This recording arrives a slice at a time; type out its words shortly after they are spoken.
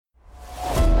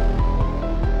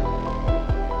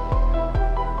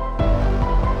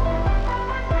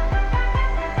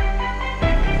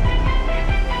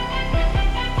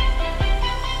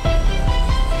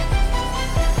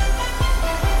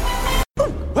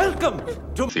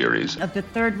Welcome to Theories of the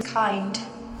third kind.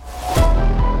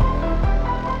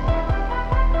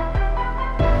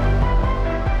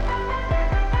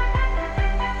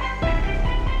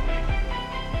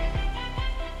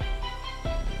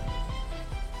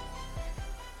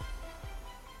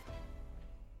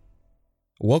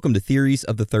 Welcome to Theories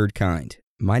of the Third Kind.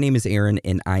 My name is Aaron,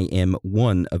 and I am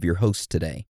one of your hosts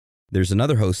today. There's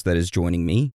another host that is joining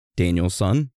me, Daniel's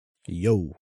son.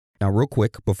 Yo. Now, real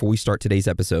quick, before we start today's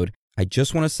episode, I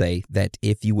just want to say that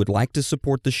if you would like to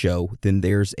support the show, then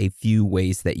there's a few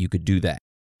ways that you could do that.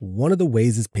 One of the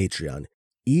ways is Patreon.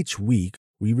 Each week,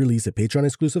 we release a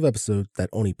Patreon-exclusive episode that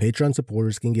only Patreon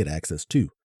supporters can get access to.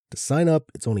 To sign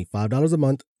up, it's only $5 a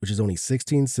month, which is only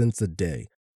 16 cents a day.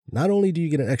 Not only do you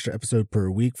get an extra episode per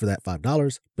week for that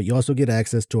 $5, but you also get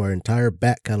access to our entire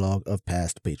back catalog of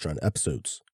past Patreon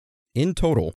episodes. In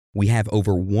total, we have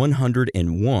over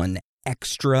 101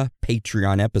 extra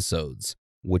Patreon episodes,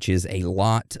 which is a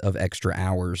lot of extra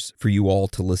hours for you all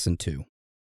to listen to.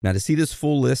 Now, to see this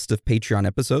full list of Patreon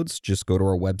episodes, just go to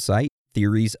our website,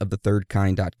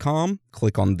 theoriesofthethirdkind.com,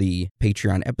 click on the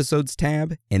Patreon episodes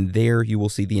tab, and there you will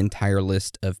see the entire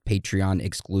list of Patreon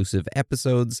exclusive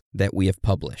episodes that we have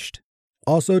published.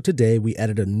 Also, today we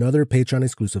added another Patreon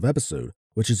exclusive episode,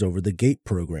 which is over the GATE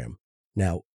program.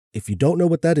 Now, if you don't know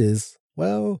what that is,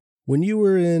 well, when you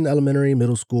were in elementary,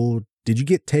 middle school, did you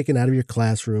get taken out of your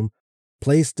classroom,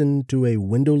 placed into a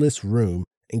windowless room,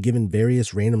 and given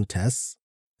various random tests?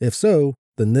 If so,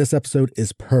 then this episode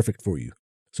is perfect for you.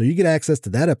 So you get access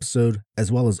to that episode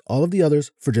as well as all of the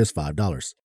others for just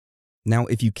 $5. Now,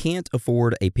 if you can't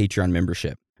afford a Patreon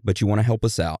membership, but you want to help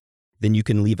us out, then you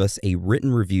can leave us a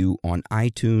written review on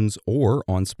iTunes or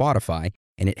on Spotify,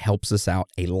 and it helps us out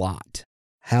a lot.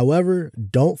 However,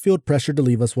 don't feel pressured to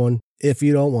leave us one. If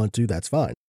you don't want to, that's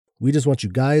fine. We just want you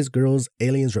guys, girls,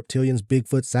 aliens, reptilians,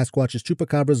 Bigfoot, Sasquatches,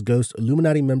 Chupacabras, ghosts,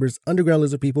 Illuminati members, underground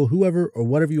lizard people, whoever or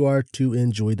whatever you are to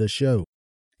enjoy the show.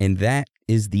 And that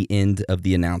is the end of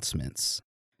the announcements.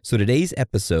 So today's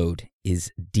episode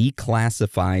is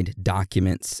Declassified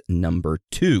Documents number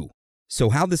 2.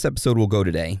 So how this episode will go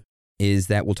today is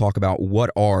that we'll talk about what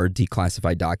are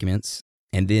declassified documents,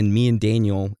 and then me and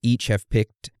Daniel each have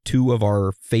picked 2 of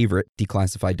our favorite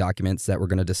declassified documents that we're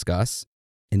going to discuss,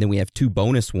 and then we have 2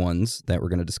 bonus ones that we're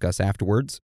going to discuss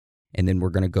afterwards, and then we're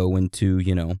going to go into,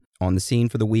 on the scene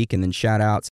for the week and then shout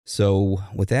outs. So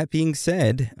with that being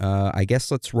said, I guess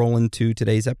let's roll into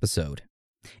today's episode.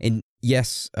 And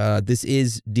yes, this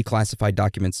is Declassified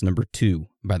Documents number 2,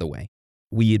 by the way.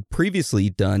 We had previously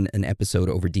done an episode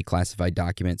over declassified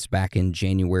documents back in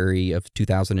January of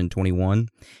 2021,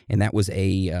 and that was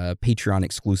a Patreon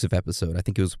exclusive episode. I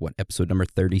think it was, episode number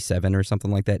 37 or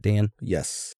something like that, Dan?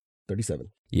 Yes, 37.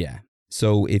 Yeah.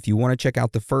 So if you want to check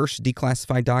out the first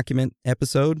declassified document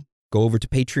episode, go over to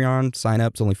Patreon, sign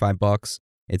up. It's only $5.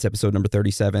 It's episode number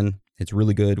 37. It's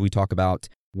really good. We talk about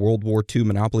World War II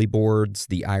Monopoly boards,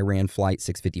 the Iran Flight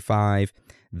 655,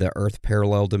 the Earth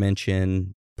Parallel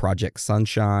Dimension, Project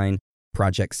Sunshine,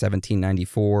 Project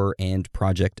 1794, and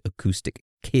Project Acoustic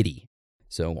Kitty.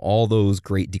 So all those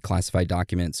great declassified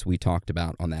documents we talked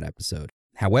about on that episode.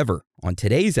 However, on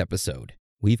today's episode,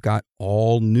 we've got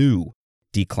all new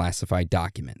declassified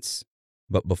documents.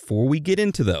 But before we get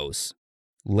into those,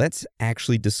 let's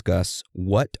actually discuss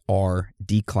what are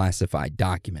declassified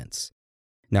documents.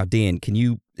 Now, Dan, can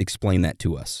you explain that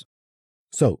to us?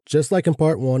 So, just like in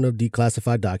part 1 of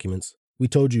Declassified Documents, we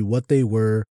told you what they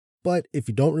were, but if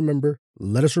you don't remember,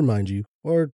 let us remind you,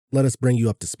 or let us bring you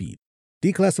up to speed.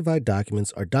 Declassified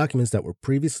documents are documents that were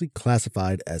previously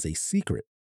classified as a secret.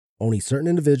 Only certain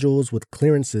individuals with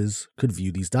clearances could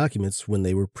view these documents when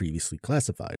they were previously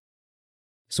classified.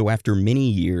 So after many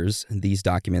years, these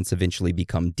documents eventually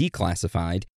become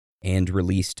declassified and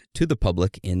released to the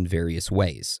public in various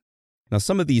ways. Now,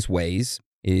 some of these ways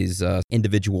is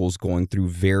individuals going through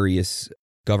various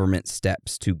government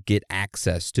steps to get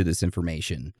access to this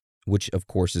information, which of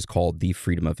course is called the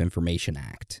Freedom of Information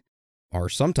Act. Or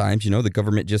sometimes, the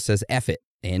government just says F it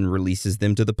and releases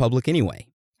them to the public anyway.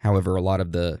 However, a lot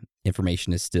of the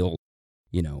information is still,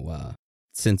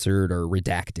 censored or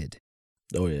redacted.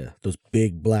 Oh yeah, those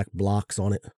big black blocks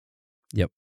on it.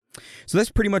 Yep. So that's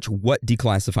pretty much what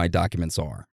declassified documents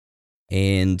are.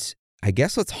 And I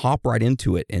guess let's hop right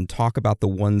into it and talk about the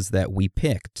ones that we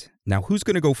picked. Now, who's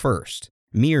going to go first?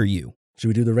 Me or you? Should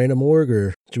we do the random org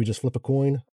or should we just flip a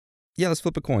coin? Yeah, let's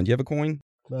flip a coin. Do you have a coin?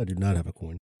 I do not have a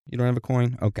coin. You don't have a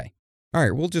coin? Okay. All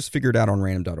right, we'll just figure it out on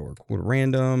random.org. Go to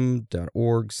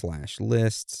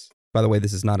random.org/lists. By the way,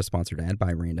 this is not a sponsored ad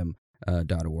by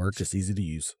random.org. It's just easy to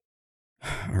use.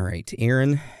 All right,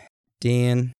 Aaron,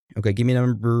 Dan. Okay, give me a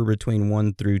number between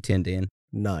 1 through 10, Dan.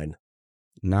 9.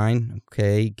 9.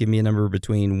 Okay, give me a number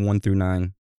between 1 through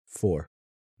 9. 4.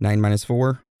 9 minus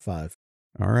 4? 5.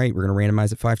 All right, we're going to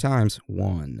randomize it 5 times.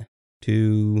 1,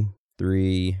 2,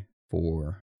 3,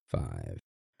 4, 5.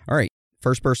 All right,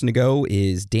 first person to go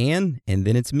is Dan, and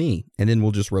then it's me, and then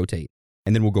we'll just rotate.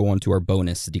 And then we'll go on to our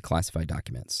bonus declassified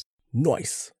documents.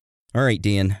 Nice. All right,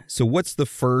 Dan, so what's the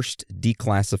first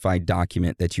declassified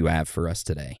document that you have for us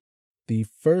today? The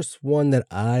first one that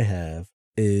I have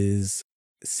is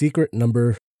secret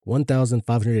number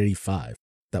 1585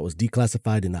 that was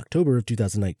declassified in October of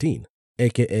 2019,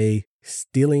 aka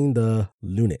stealing the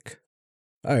Lunik.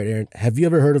 All right, Aaron, have you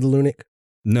ever heard of the Lunik?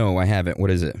 No, I haven't.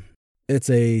 What is it? It's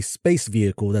a space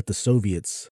vehicle that the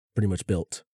Soviets pretty much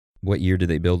built. What year did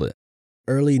they build it?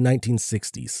 Early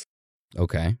 1960s.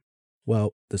 Okay.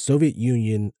 Well, the Soviet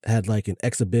Union had like an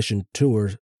exhibition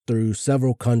tour through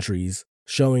several countries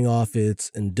showing off its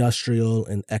industrial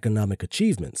and economic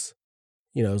achievements.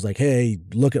 You know, it was like, hey,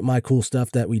 look at my cool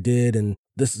stuff that we did, and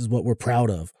this is what we're proud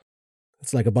of.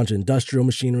 It's like a bunch of industrial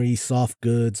machinery, soft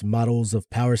goods, models of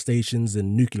power stations,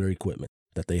 and nuclear equipment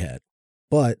that they had.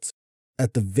 But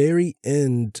at the very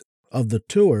end of the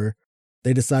tour,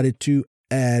 they decided to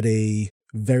add a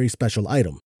very special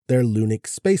item, their Lunik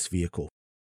space vehicle.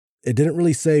 It didn't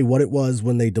really say what it was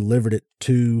when they delivered it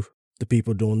to the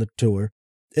people doing the tour.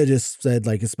 It just said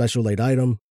like a special late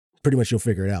item. Pretty much you'll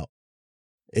figure it out.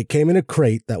 It came in a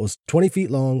crate that was 20 feet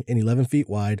long and 11 feet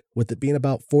wide, with it being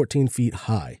about 14 feet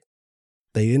high.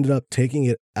 They ended up taking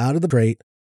it out of the crate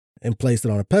and placed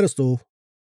it on a pedestal,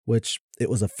 which it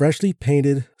was a freshly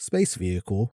painted space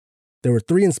vehicle. There were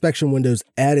 3 inspection windows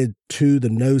added to the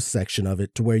nose section of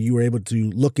it to where you were able to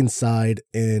look inside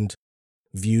and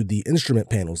view the instrument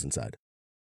panels inside.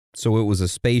 So it was a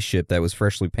spaceship that was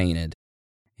freshly painted,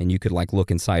 and you could like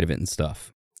look inside of it and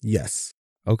stuff. Yes.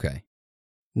 Okay.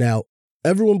 Now,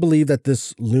 everyone believed that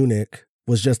this Lunik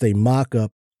was just a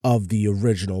mock-up of the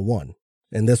original one,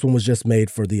 and this one was just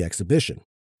made for the exhibition.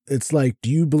 It's like,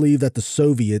 do you believe that the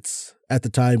Soviets at the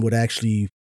time would actually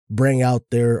bring out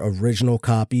their original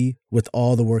copy with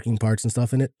all the working parts and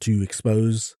stuff in it to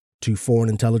expose to foreign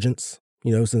intelligence?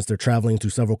 You know, since they're traveling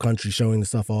to several countries showing the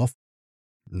stuff off?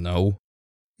 No.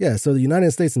 Yeah, so the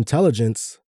United States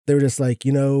intelligence, they were just like,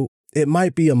 you know, it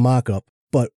might be a mock-up,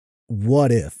 but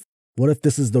what if? What if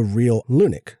this is the real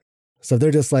Lunik? So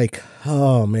they're just like,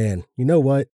 oh man, you know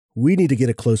what? We need to get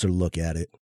a closer look at it.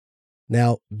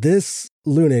 Now, this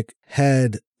Lunik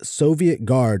had Soviet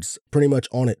guards pretty much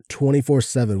on it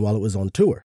 24/7 while it was on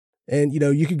tour. And, you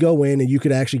know, you could go in and you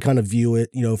could actually kind of view it,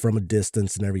 you know, from a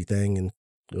distance and everything. And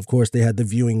of course, they had the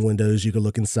viewing windows. You could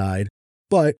look inside,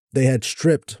 but they had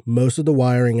stripped most of the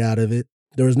wiring out of it.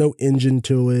 There was no engine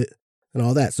to it and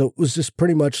all that. So it was just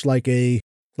pretty much like a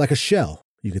shell,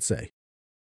 you could say.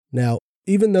 Now,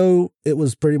 even though it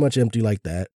was pretty much empty like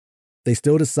that, they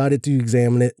still decided to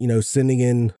examine it, you know, sending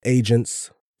in agents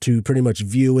to pretty much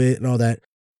view it and all that.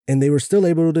 And they were still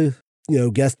able to, you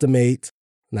know, guesstimate,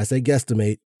 and I say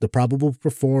guesstimate, the probable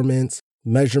performance,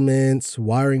 measurements,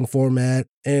 wiring format,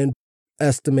 and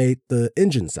estimate the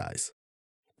engine size.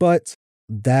 But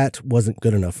that wasn't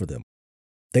good enough for them.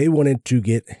 They wanted to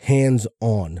get hands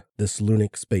on this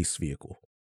Lunik space vehicle.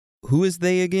 Who is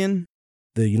they again?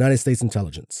 The United States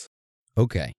intelligence.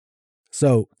 Okay.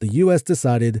 So the U.S.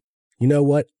 decided, you know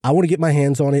what? I want to get my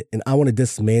hands on it and I want to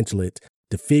dismantle it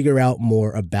to figure out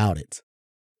more about it.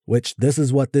 Which this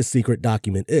is what this secret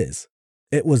document is.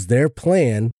 It was their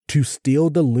plan to steal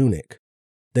the Lunik.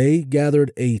 They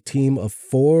gathered a team of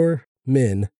 4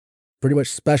 men, pretty much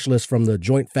specialists from the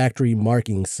Joint Factory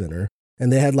Marking Center,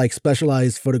 and they had like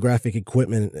specialized photographic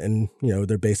equipment and, you know,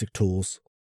 their basic tools.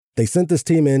 They sent this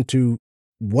team into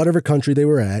whatever country they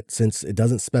were at, since it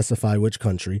doesn't specify which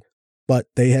country, but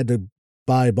they had to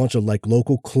buy a bunch of like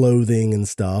local clothing and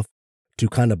stuff to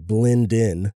kind of blend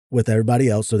in with everybody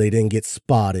else so they didn't get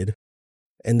spotted.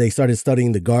 And they started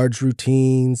studying the guards'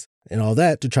 routines and all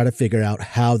that to try to figure out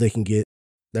how they can get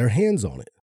their hands on it.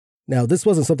 Now, this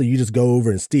wasn't something you just go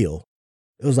over and steal.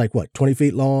 It was like, what, 20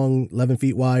 feet long, 11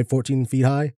 feet wide, 14 feet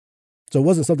high? So it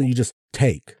wasn't something you just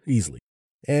take easily.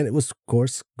 And it was, of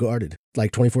course, guarded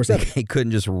like 24/7. They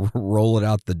couldn't just roll it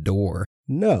out the door.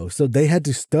 No, so they had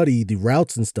to study the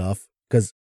routes and stuff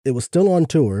because it was still on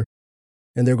tour.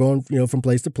 And they're going, you know, from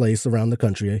place to place around the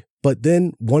country. But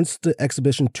then once the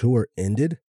exhibition tour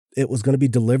ended, it was going to be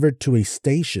delivered to a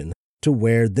station to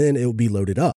where then it would be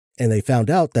loaded up. And they found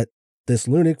out that this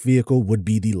Lunik vehicle would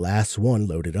be the last one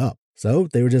loaded up. So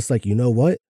they were just like, you know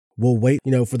what? We'll wait,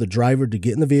 you know, for the driver to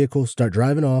get in the vehicle, start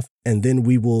driving off, and then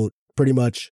we will pretty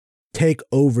much take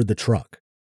over the truck.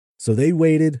 So they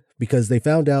waited because they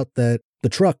found out that the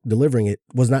truck delivering it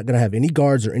was not going to have any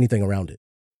guards or anything around it.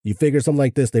 You figure something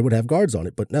like this, they would have guards on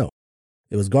it, but no.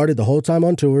 It was guarded the whole time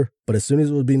on tour, but as soon as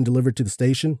it was being delivered to the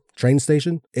station, train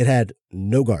station, it had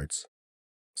no guards.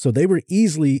 So they were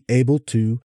easily able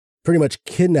to pretty much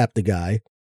kidnap the guy.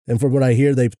 And from what I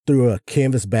hear, they threw a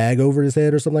canvas bag over his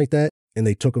head or something like that, and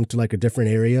they took him to like a different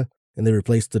area, and they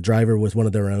replaced the driver with one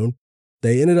of their own.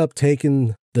 They ended up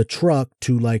taking the truck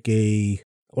to like I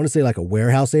want to say like a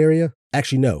warehouse area.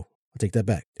 Actually, no, I'll take that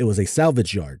back. It was a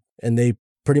salvage yard, and they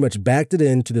pretty much backed it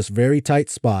into this very tight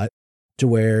spot to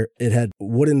where it had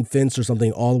wooden fence or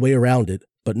something all the way around it,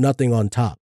 but nothing on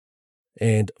top.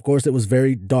 And of course, it was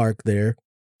very dark there.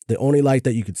 The only light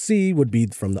that you could see would be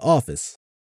from the office.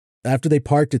 After they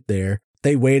parked it there,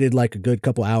 they waited like a good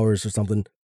couple hours or something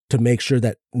to make sure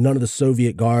that none of the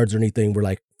Soviet guards or anything were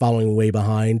like following way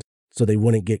behind so they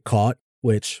wouldn't get caught,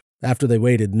 which after they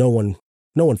waited, no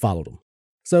one followed them.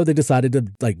 So they decided to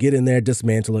like get in there,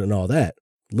 dismantle it and all that.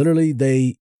 Literally,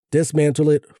 they dismantle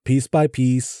it piece by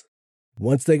piece.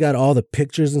 Once they got all the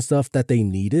pictures and stuff that they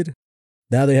needed,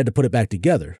 now they had to put it back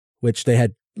together, which they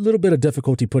had a little bit of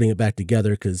difficulty putting it back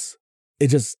together because it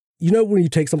just, when you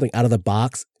take something out of the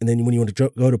box and then when you want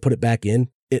to go to put it back in,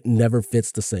 it never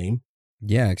fits the same.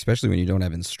 Yeah, especially when you don't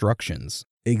have instructions.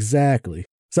 Exactly.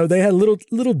 So they had a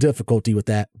little difficulty with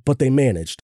that, but they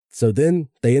managed. So then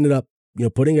they ended up,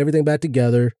 putting everything back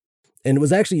together. And it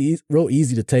was actually real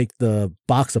easy to take the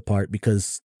box apart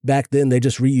because back then they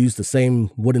just reused the same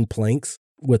wooden planks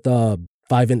with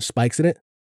 5-inch spikes in it.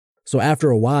 So after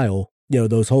a while,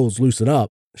 those holes loosen up,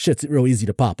 shit's real easy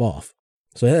to pop off.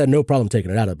 So they had no problem taking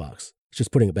it out of the box. It's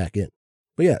just putting it back in.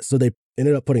 But yeah, so they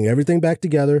ended up putting everything back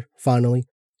together, finally.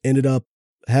 Ended up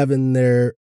having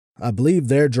their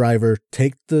driver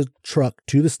take the truck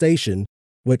to the station,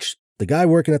 which the guy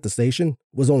working at the station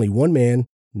was only one man,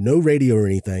 no radio or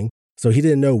anything. So he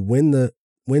didn't know when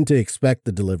to expect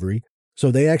the delivery. So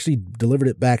they actually delivered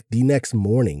it back the next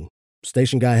morning.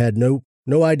 Station guy had no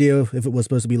idea if it was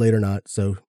supposed to be late or not.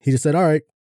 So he just said, all right,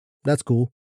 that's cool.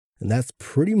 And that's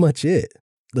pretty much it.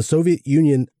 The Soviet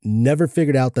Union never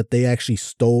figured out that they actually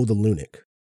stole the Lunik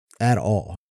at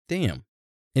all. Damn.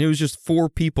 And it was just 4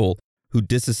 people who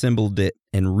disassembled it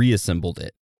and reassembled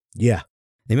it. Yeah.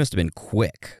 They must have been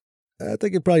quick. I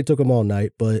think it probably took them all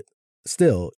night, but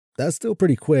still, that's still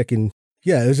pretty quick. And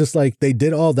yeah, it was just like they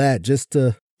did all that just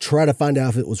to try to find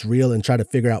out if it was real and try to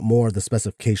figure out more of the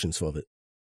specifications of it.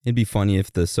 It'd be funny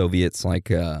if the Soviets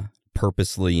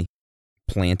purposely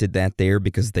planted that there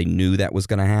because they knew that was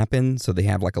going to happen. So they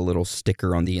have like a little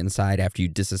sticker on the inside after you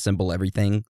disassemble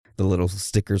everything. The little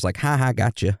sticker's like, ha,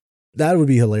 gotcha. That would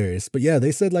be hilarious. But yeah,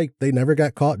 they said like they never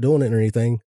got caught doing it or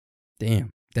anything. Damn,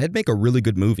 that'd make a really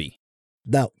good movie.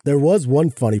 Now, there was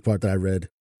one funny part that I read.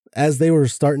 As they were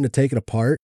starting to take it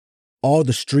apart, all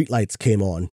the streetlights came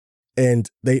on and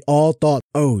they all thought,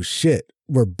 oh shit,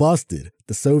 we're busted.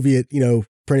 The Soviet,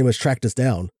 pretty much tracked us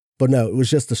down. But no, it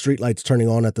was just the streetlights turning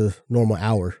on at the normal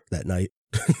hour that night.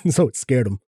 So it scared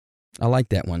them. I like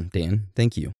that one, Dan.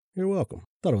 Thank you. You're welcome.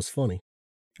 Thought it was funny.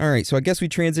 All right, so I guess we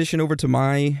transition over to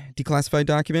my declassified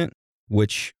document,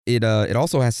 which it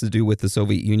also has to do with the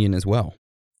Soviet Union as well.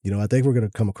 I think we're going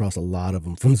to come across a lot of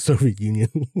them from the Soviet Union.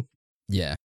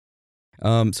 Yeah.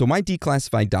 So my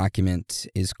declassified document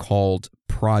is called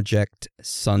Project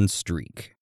Sunstreak.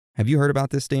 Have you heard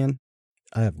about this, Dan?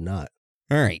 I have not.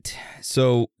 All right.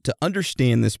 So to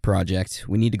understand this project,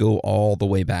 we need to go all the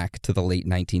way back to the late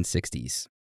 1960s.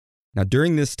 Now,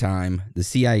 during this time, the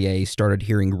CIA started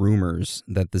hearing rumors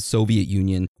that the Soviet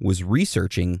Union was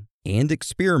researching and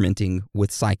experimenting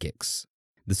with psychics.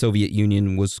 The Soviet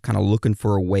Union was kind of looking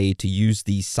for a way to use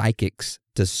these psychics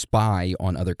to spy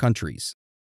on other countries.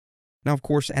 Now, of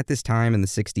course, at this time in the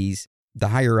 60s, the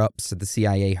higher-ups at the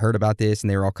CIA heard about this, and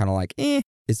they were all kind of like,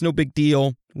 it's no big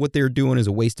deal. What they're doing is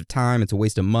a waste of time. It's a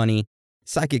waste of money.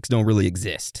 Psychics don't really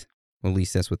exist. Well, at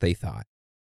least that's what they thought.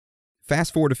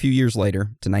 Fast forward a few years later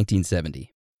to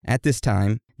 1970. At this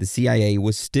time, the CIA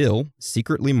was still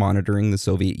secretly monitoring the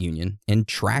Soviet Union and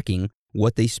tracking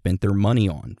what they spent their money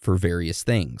on for various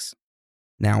things.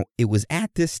 Now, it was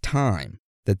at this time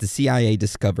that the CIA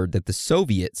discovered that the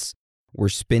Soviets were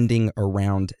spending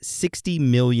around 60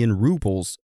 million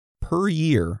rubles per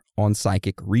year on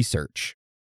psychic research.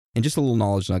 And just a little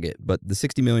knowledge nugget, but the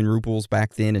 60 million rubles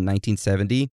back then in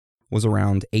 1970 was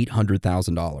around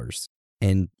 $800,000.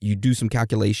 And you do some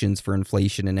calculations for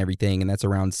inflation and everything, and that's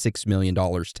around $6 million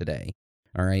today.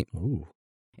 All right? Ooh.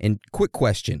 And quick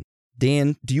question.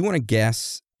 Dan, do you want to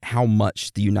guess how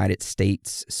much the United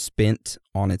States spent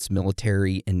on its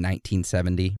military in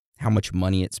 1970? How much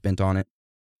money it spent on it?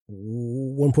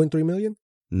 1.3 million?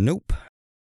 Nope.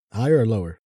 Higher or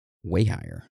lower? way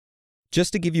higher.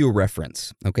 Just to give you a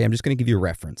reference, okay, I'm just going to give you a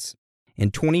reference.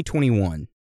 In 2021,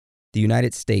 the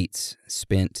United States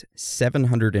spent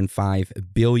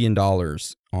 $705 billion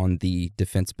on the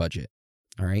defense budget,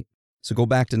 all right? So go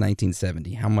back to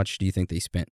 1970. How much do you think they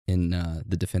spent in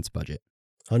the defense budget?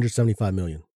 175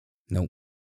 million. Nope.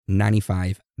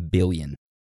 95 billion.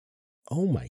 Oh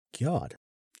my God.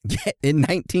 Yeah, in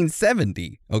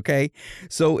 1970, okay?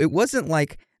 So it wasn't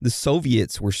like the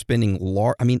Soviets were spending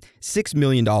 $6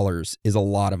 million is a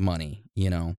lot of money,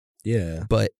 Yeah.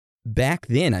 But back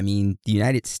then, the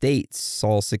United States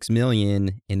saw $6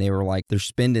 million and they were like, they're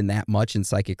spending that much in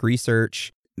psychic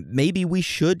research. Maybe we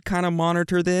should kind of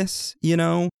monitor this,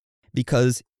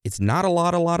 because it's not a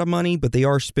lot of money, but they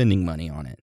are spending money on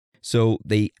it. So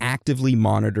they actively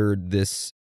monitored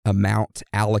this amount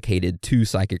allocated to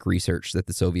psychic research that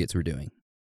the Soviets were doing.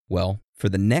 Well, for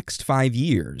the next 5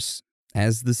 years,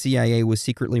 as the CIA was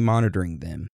secretly monitoring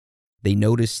them, they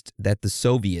noticed that the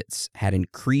Soviets had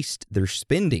increased their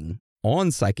spending on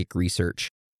psychic research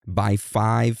by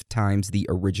 5 times the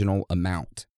original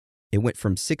amount. It went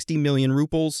from 60 million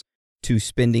rubles to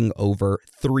spending over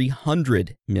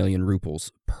 300 million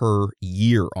rubles per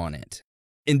year on it.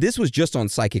 And this was just on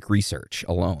psychic research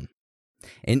alone.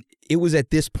 And it was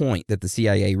at this point that the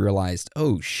CIA realized,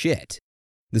 oh shit,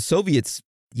 the Soviets,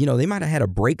 they might have had a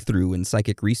breakthrough in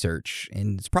psychic research,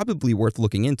 and it's probably worth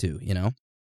looking into,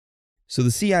 So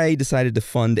the CIA decided to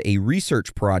fund a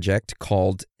research project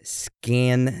called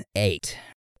SCAN-8,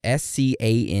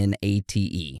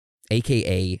 SCANATE,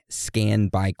 aka Scan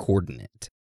by Coordinate.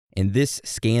 And this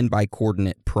Scan by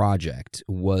Coordinate project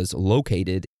was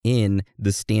located in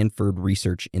the Stanford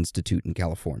Research Institute in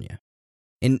California.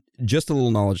 And just a little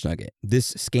knowledge nugget, this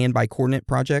Scan by Coordinate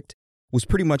project was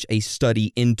pretty much a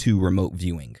study into remote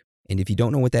viewing. And if you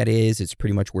don't know what that is, it's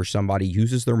pretty much where somebody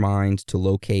uses their mind to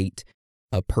locate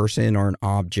a person or an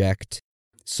object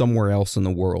somewhere else in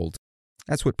the world.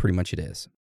 That's what pretty much it is.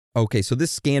 Okay, so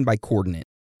this Scan by Coordinate,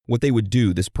 what they would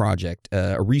do, this project,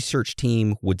 a research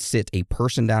team would sit a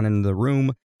person down in the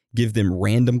room, give them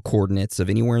random coordinates of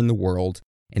anywhere in the world,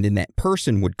 and then that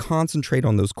person would concentrate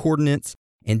on those coordinates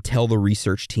and tell the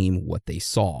research team what they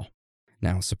saw.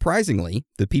 Now, surprisingly,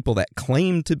 the people that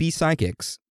claimed to be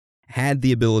psychics had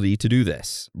the ability to do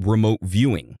this, remote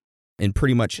viewing, and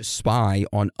pretty much spy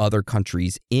on other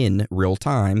countries in real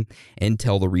time and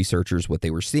tell the researchers what they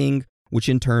were seeing, which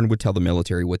in turn would tell the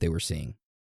military what they were seeing.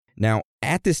 Now,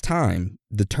 at this time,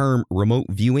 the term remote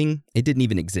viewing, it didn't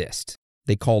even exist.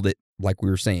 They called it, like we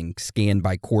were saying, Scan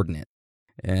by Coordinate.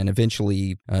 And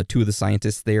eventually, 2 of the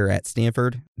scientists there at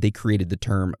Stanford, they created the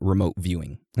term remote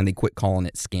viewing, and they quit calling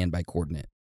it Scan by Coordinate.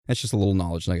 That's just a little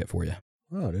knowledge nugget for you.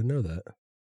 Oh, I didn't know that.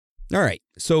 All right,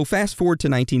 so fast forward to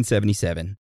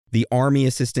 1977. The Army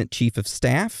Assistant Chief of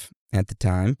Staff at the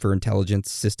time for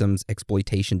Intelligence Systems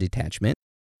Exploitation Detachment,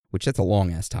 which that's a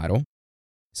long-ass title.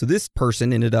 So this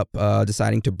person ended up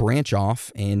deciding to branch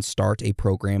off and start a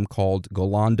program called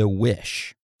Golanda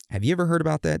Wish. Have you ever heard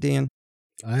about that, Dan?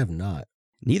 I have not.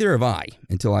 Neither have I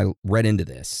until I read into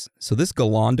this. So this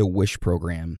Golanda Wish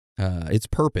program, its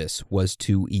purpose was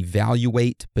to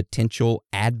evaluate potential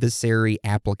adversary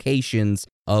applications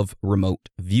of remote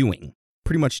viewing,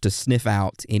 pretty much to sniff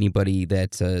out anybody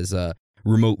that says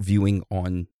remote viewing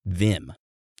on them.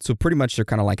 So pretty much they're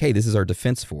kind of like, hey, this is our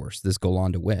defense force, this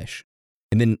Golanda Wish.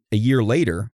 And then a year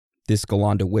later, this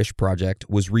Golanda Wish project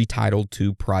was retitled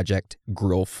to Project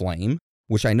Grill Flame,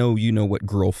 which I know you know what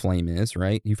Grill Flame is,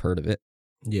 right? You've heard of it.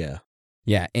 Yeah.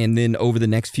 Yeah, and then over the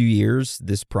next few years,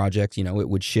 this project, it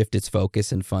would shift its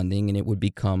focus and funding, and it would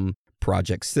become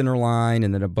Project Centerline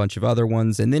and then a bunch of other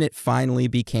ones, and then it finally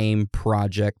became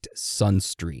Project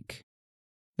Sunstreak.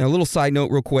 Now, a little side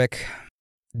note real quick.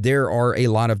 There are a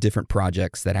lot of different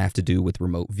projects that have to do with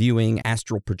remote viewing,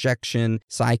 astral projection,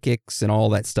 psychics, and all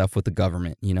that stuff with the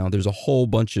government. There's a whole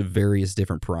bunch of various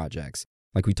different projects.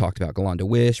 Like we talked about Golanda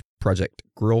Wish, Project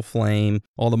Grill Flame,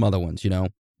 all them other ones,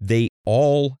 They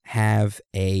all have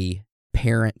a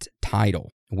parent title,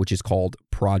 which is called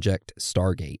Project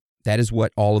Stargate. That is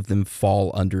what all of them fall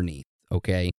underneath,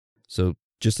 okay? So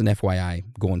just an FYI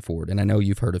going forward. And I know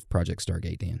you've heard of Project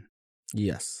Stargate, Dan.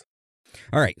 Yes.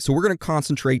 All right, so we're going to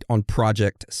concentrate on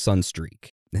Project Sunstreak.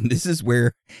 And this is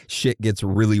where shit gets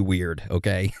really weird,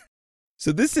 okay?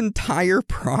 So this entire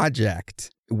project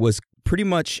was pretty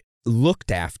much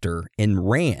looked after and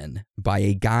ran by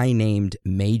a guy named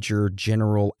Major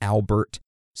General Albert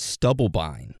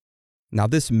Stubblebine. Now,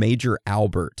 this Major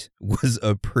Albert was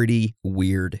a pretty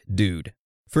weird dude.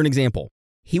 For an example,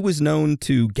 he was known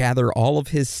to gather all of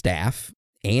his staff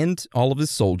and all of his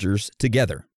soldiers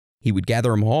together. He would gather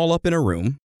them all up in a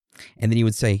room, and then he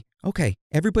would say, okay,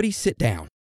 everybody sit down.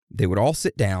 They would all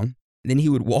sit down. Then he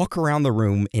would walk around the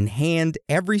room and hand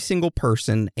every single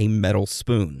person a metal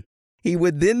spoon. He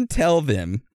would then tell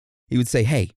them, he would say,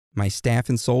 hey, my staff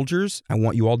and soldiers, I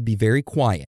want you all to be very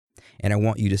quiet. And I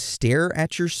want you to stare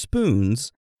at your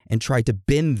spoons and try to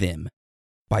bend them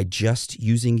by just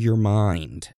using your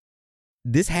mind.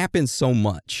 This happened so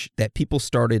much that people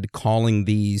started calling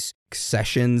these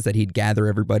sessions that he'd gather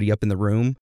everybody up in the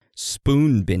room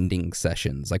spoon bending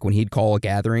sessions. Like when he'd call a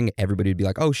gathering, everybody would be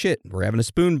like, oh shit, we're having a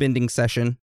spoon bending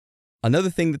session. Another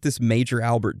thing that this Major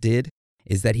Albert did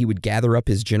is that he would gather up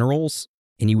his generals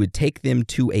and he would take them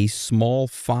to a small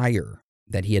fire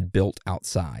that he had built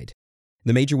outside.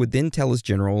 The major would then tell his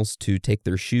generals to take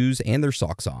their shoes and their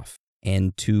socks off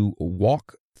and to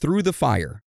walk through the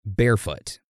fire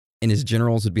barefoot. And his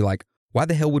generals would be like, why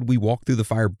the hell would we walk through the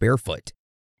fire barefoot?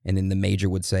 And then the major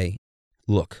would say,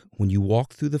 look, when you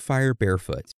walk through the fire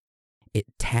barefoot, it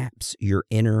taps your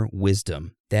inner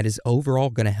wisdom that is overall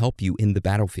going to help you in the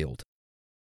battlefield.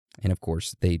 And of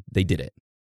course, they did it.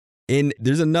 And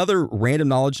there's another random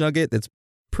knowledge nugget that's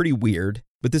pretty weird,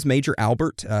 but this Major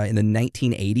Albert in the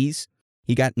 1980s,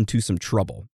 he got into some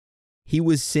trouble. He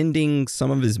was sending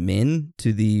some of his men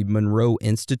to the Monroe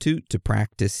Institute to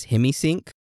practice hemisync,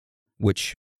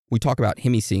 which we talk about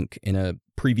hemisync in a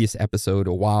previous episode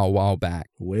a while back.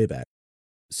 Way back.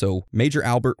 So Major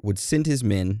Albert would send his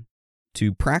men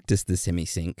to practice this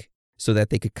hemisync so that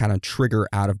they could kind of trigger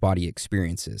out-of-body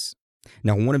experiences.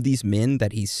 Now, one of these men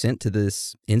that he sent to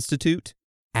this institute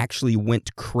actually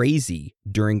went crazy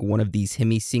during one of these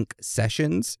hemisync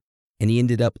sessions, and he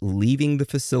ended up leaving the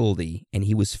facility, and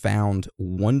he was found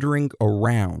wandering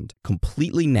around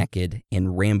completely naked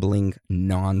and rambling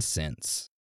nonsense.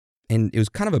 And it was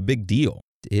kind of a big deal.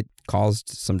 It caused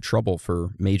some trouble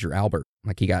for Major Albert.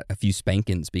 Like he got a few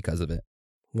spankings because of it.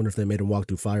 Wonder if they made him walk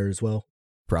through fire as well.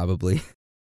 Probably.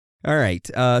 All right.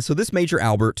 So this Major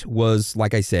Albert was,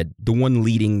 like I said, the one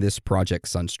leading this Project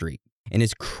Sunstreak. And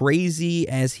as crazy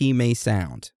as he may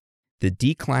sound, the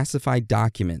declassified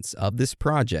documents of this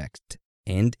project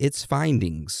and its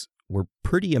findings were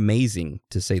pretty amazing,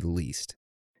 to say the least.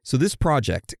 So this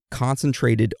project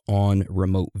concentrated on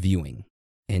remote viewing,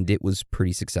 and it was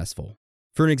pretty successful.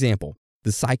 For an example,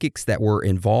 the psychics that were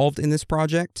involved in this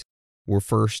project were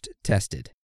first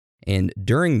tested. And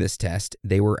during this test,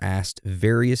 they were asked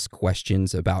various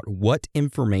questions about what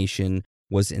information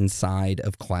was inside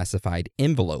of classified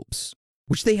envelopes,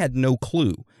 which they had no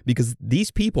clue because these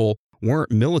people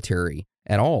weren't military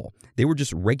at all. They were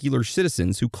just regular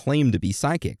citizens who claimed to be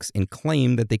psychics and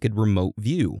claimed that they could remote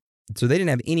view. So they didn't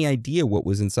have any idea what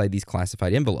was inside these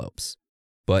classified envelopes.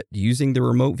 But using the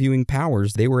remote viewing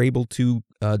powers, they were able to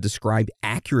describe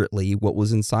accurately what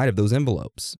was inside of those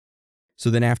envelopes. So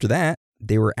then after that,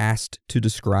 they were asked to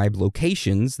describe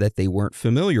locations that they weren't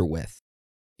familiar with,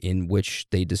 in which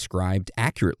they described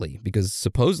accurately, because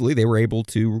supposedly they were able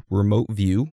to remote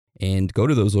view and go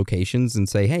to those locations and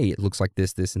say, hey, it looks like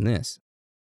this, this, and this.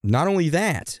 Not only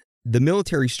that, the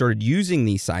military started using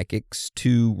these psychics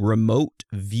to remote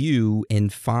view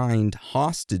and find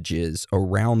hostages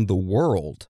around the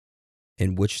world,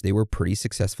 in which they were pretty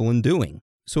successful in doing.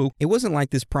 So it wasn't like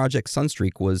this Project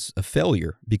Sunstreak was a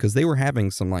failure because they were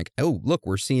having some like, oh, look,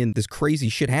 we're seeing this crazy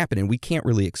shit happen and we can't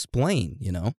really explain,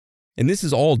 you know? And this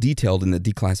is all detailed in the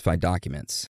declassified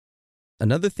documents.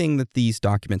 Another thing that these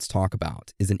documents talk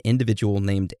about is an individual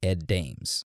named Ed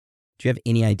Dames. Do you have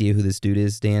any idea who this dude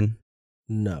is, Dan?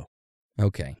 No.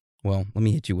 Okay. Well, let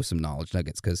me hit you with some knowledge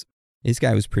nuggets because this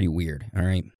guy was pretty weird, all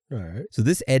right? All right. So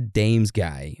this Ed Dames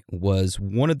guy was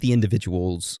one of the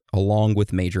individuals, along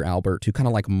with Major Albert, who kind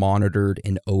of like monitored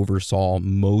and oversaw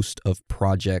most of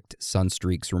Project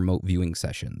Sunstreak's remote viewing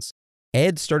sessions.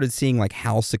 Ed started seeing like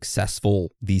how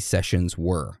successful these sessions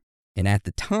were. And at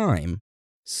the time,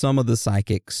 some of the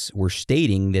psychics were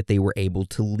stating that they were able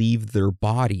to leave their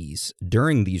bodies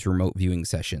during these remote viewing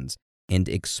sessions and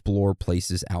explore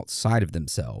places outside of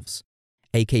themselves,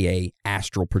 aka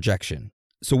astral projection.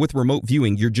 So with remote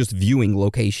viewing, you're just viewing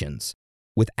locations.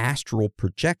 With astral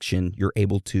projection, you're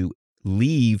able to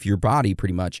leave your body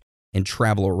pretty much and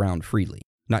travel around freely,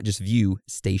 not just view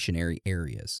stationary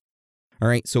areas. All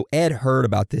right, so Ed heard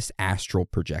about this astral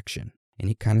projection, and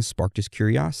it kind of sparked his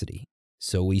curiosity.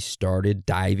 So he started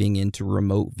diving into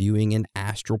remote viewing and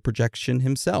astral projection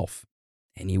himself,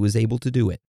 and he was able to do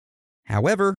it.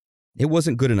 However, it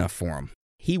wasn't good enough for him.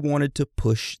 He wanted to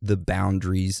push the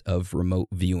boundaries of remote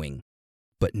viewing,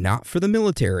 but not for the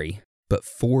military, but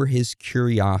for his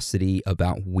curiosity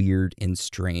about weird and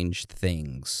strange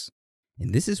things.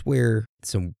 And this is where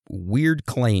some weird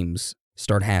claims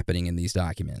start happening in these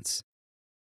documents.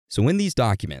 So in these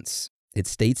documents, It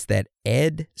states that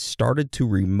Ed started to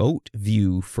remote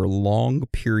view for long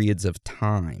periods of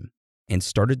time and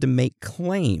started to make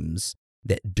claims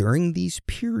that during these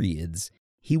periods,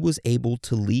 he was able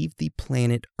to leave the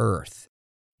planet Earth.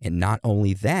 And not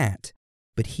only that,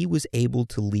 but he was able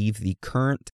to leave the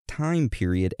current time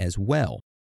period as well.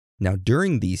 Now,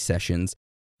 during these sessions,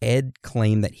 Ed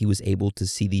claimed that he was able to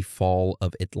see the fall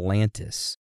of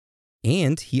Atlantis.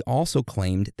 And he also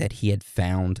claimed that he had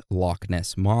found Loch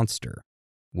Ness Monster,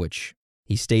 which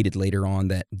he stated later on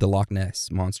that the Loch Ness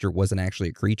Monster wasn't actually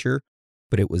a creature,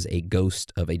 but it was a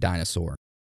ghost of a dinosaur,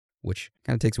 which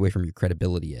kind of takes away from your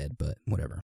credibility, Ed, but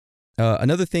whatever.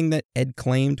 Another thing that Ed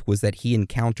claimed was that he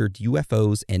encountered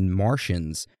UFOs and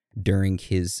Martians during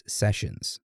his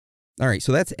sessions. All right,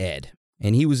 so that's Ed.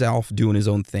 And he was off doing his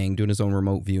own thing, doing his own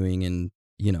remote viewing and,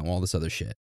 all this other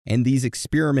shit. And these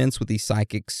experiments with these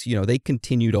psychics, they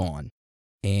continued on.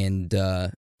 And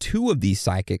two of these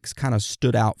psychics kind of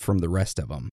stood out from the rest of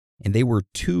them. And they were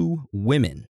two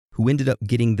women who ended up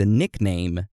getting the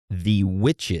nickname the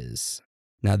Witches.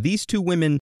 Now, these two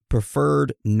women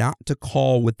preferred not to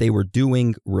call what they were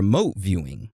doing remote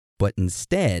viewing, but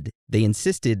instead they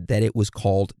insisted that it was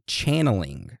called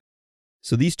channeling.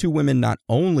 So these two women not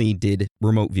only did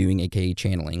remote viewing, aka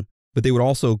channeling, but they would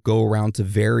also go around to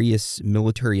various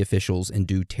military officials and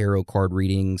do tarot card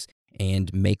readings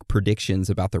and make predictions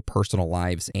about their personal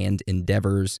lives and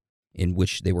endeavors in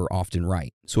which they were often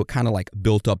right. So it kind of like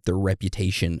built up their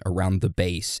reputation around the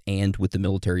base and with the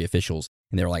military officials.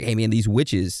 And they were like, hey man, these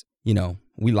witches,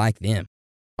 we like them.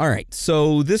 All right,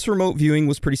 so this remote viewing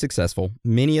was pretty successful.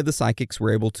 Many of the psychics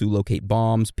were able to locate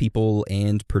bombs, people,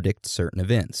 and predict certain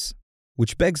events.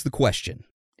 Which begs the question,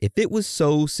 if it was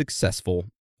so successful,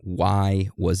 why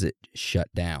was it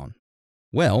shut down?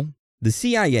 Well, the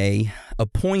CIA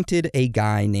appointed a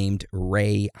guy named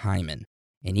Ray Hyman,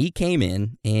 and he came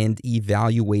in and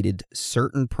evaluated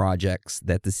certain projects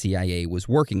that the CIA was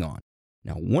working on.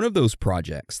 Now, one of those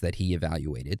projects that he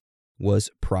evaluated was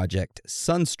Project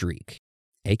Sunstreak,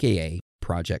 aka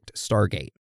Project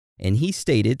Stargate. And he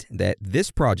stated that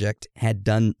this project had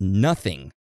done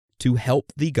nothing to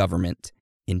help the government,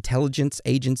 intelligence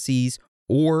agencies,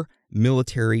 or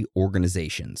military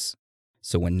organizations.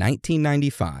 So in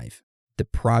 1995, the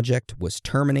project was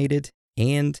terminated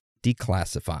and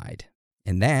declassified.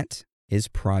 And that is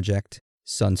Project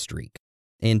Sunstreak.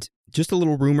 And just a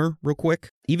little rumor real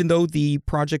quick, even though the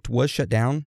project was shut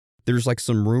down, there's like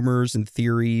some rumors and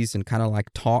theories and kind of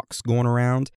like talks going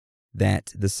around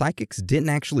that the psychics didn't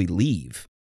actually leave.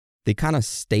 They kind of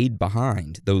stayed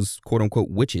behind, those quote-unquote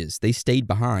witches. They stayed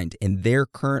behind, and they're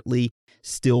currently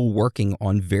still working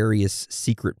on various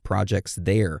secret projects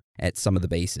there at some of the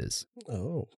bases.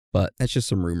 Oh. But that's just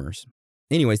some rumors.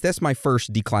 Anyways, that's my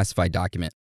first declassified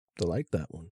document. I like that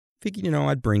one. Figured,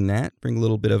 I'd bring a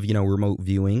little bit of, remote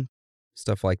viewing,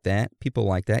 stuff like that. People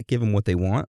like that, give them what they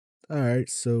want. All right,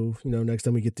 so, next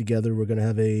time we get together, we're going to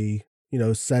have a,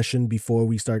 session before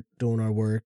we start doing our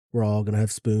work. We're all going to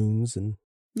have spoons and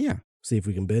see if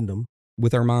we can bend them.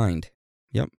 With our mind.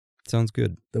 Yep. Sounds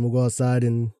good. Then we'll go outside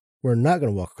and we're not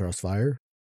going to walk across fire.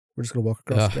 We're just going to walk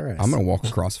across grass. I'm going to walk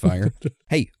across fire.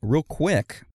 Hey, real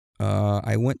quick,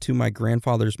 I went to my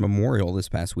grandfather's memorial this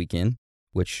past weekend,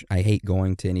 which I hate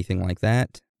going to anything like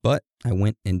that, but I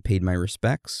went and paid my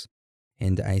respects,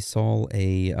 and I saw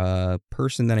a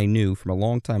person that I knew from a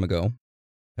long time ago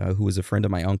who was a friend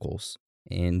of my uncle's,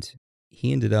 and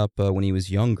he ended up, when he was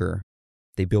younger,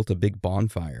 they built a big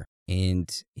bonfire,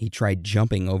 and he tried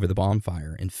jumping over the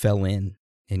bonfire and fell in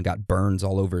and got burns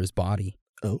all over his body.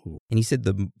 Oh. And he said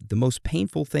the most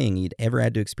painful thing he'd ever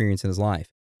had to experience in his life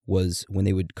was when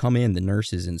they would come in, the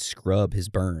nurses, and scrub his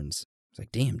burns. It's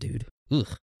like, damn, dude.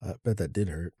 Ugh. I bet that did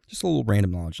hurt. Just a little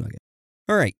random knowledge nugget.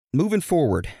 All right, moving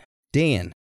forward.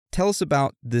 Dan, tell us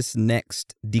about this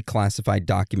next declassified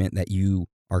document that you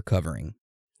are covering.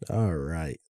 All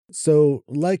right. So,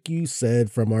 like you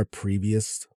said from our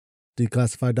previous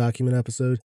declassified document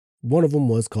episode, one of them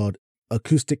was called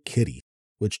Acoustic Kitty,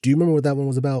 which, do you remember what that one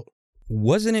was about?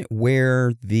 Wasn't it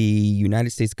where the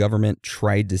United States government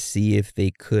tried to see if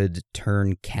they could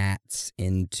turn cats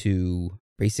into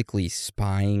basically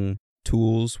spying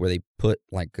tools where they put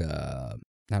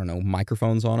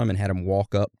microphones on them and had them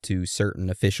walk up to certain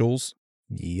officials?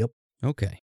 Yep.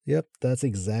 Okay. Yep, that's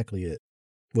exactly it.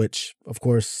 Which, of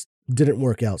course, didn't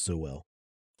work out so well.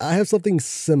 I have something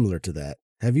similar to that.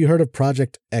 Have you heard of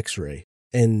Project X-Ray?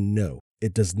 And no,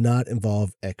 it does not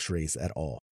involve X-rays at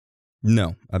all.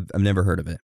 No, I've never heard of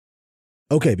it.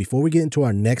 Okay, before we get into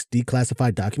our next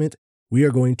declassified document, we are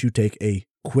going to take a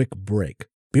quick break.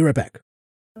 Be right back.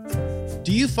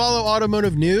 Do you follow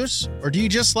automotive news? Or do you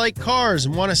just like cars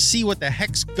and want to see what the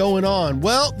heck's going on?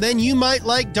 Well, then you might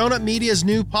like Donut Media's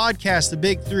new podcast, The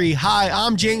Big Three. Hi,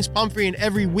 I'm James Pumphrey, and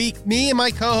every week, me and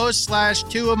my co-host /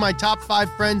 two of my top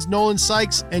 5 friends, Nolan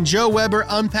Sykes and Joe Weber,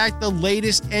 unpack the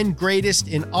latest and greatest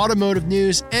in automotive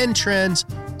news and trends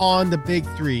on The Big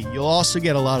Three. You'll also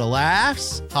get a lot of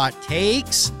laughs, hot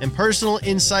takes, and personal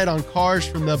insight on cars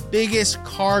from the biggest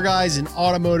car guys in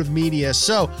automotive media.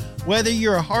 So, whether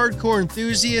you're a hardcore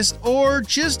enthusiast or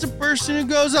just a person who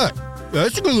goes, oh,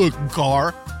 that's a good looking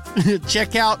car,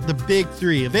 check out The Big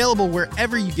Three, available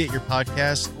wherever you get your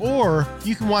podcasts, or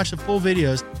you can watch the full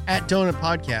videos at Donut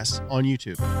Podcasts on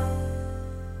YouTube.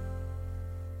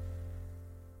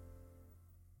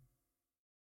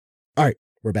 All right,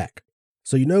 we're back.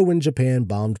 So when Japan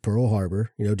bombed Pearl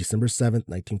Harbor, December 7th,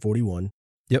 1941?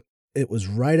 Yep. It was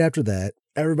right after that.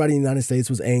 Everybody in the United States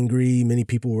was angry. Many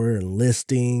people were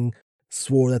enlisting,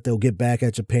 swore that they'll get back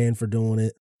at Japan for doing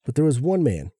it. But there was one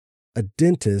man, a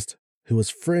dentist, who was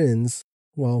friends,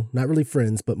 well, not really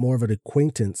friends, but more of an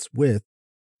acquaintance with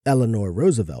Eleanor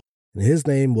Roosevelt. And his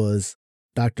name was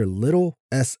Dr. Little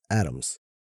S. Adams.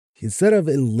 Instead of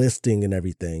enlisting and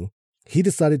everything, he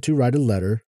decided to write a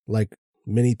letter, like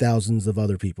many thousands of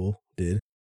other people did,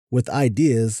 with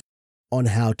ideas on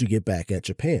how to get back at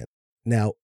Japan.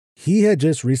 Now, he had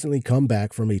just recently come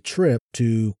back from a trip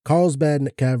to Carlsbad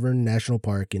Cavern National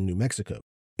Park in New Mexico.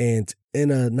 And in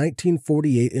a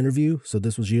 1948 interview, so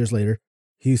this was years later,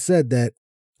 he said that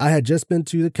I had just been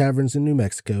to the caverns in New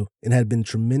Mexico and had been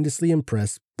tremendously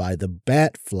impressed by the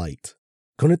bat flight.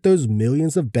 Couldn't those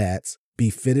millions of bats be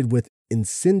fitted with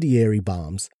incendiary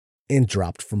bombs and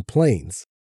dropped from planes?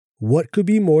 What could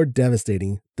be more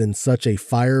devastating than such a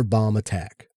firebomb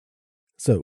attack?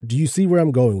 So, do you see where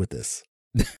I'm going with this?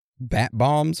 Bat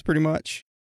bombs, pretty much?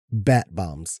 Bat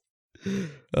bombs.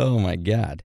 Oh, my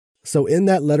God. So in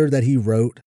that letter that he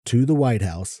wrote to the White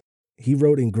House, he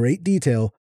wrote in great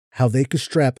detail how they could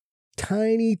strap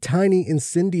tiny, tiny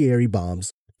incendiary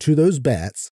bombs to those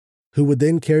bats, who would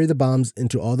then carry the bombs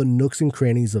into all the nooks and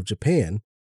crannies of Japan.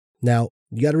 Now,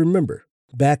 you got to remember,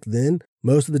 back then,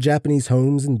 most of the Japanese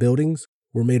homes and buildings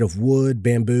were made of wood,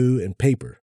 bamboo, and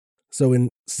paper. So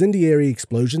incendiary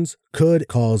explosions could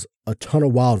cause a ton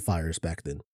of wildfires back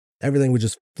then. Everything would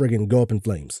just friggin' go up in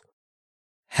flames.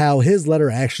 How his letter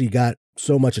actually got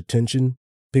so much attention,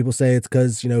 people say it's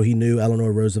because, he knew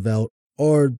Eleanor Roosevelt,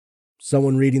 or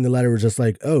someone reading the letter was just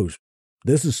like, oh,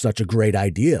 this is such a great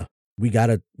idea. We got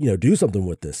to, do something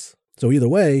with this. So either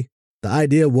way, the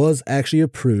idea was actually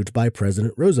approved by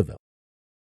President Roosevelt.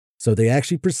 So they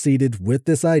actually proceeded with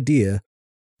this idea,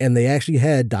 and they actually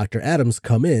had Dr. Adams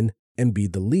come in and be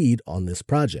the lead on this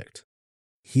project.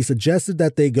 He suggested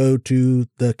that they go to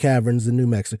the caverns in New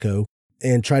Mexico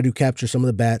and try to capture some of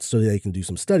the bats so they can do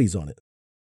some studies on it.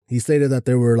 He stated that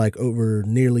there were over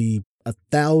nearly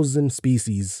 1,000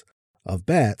 species of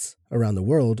bats around the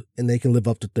world, and they can live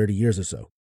up to 30 years or so.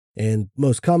 And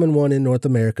most common one in North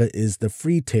America is the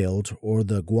free-tailed or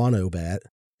the guano bat.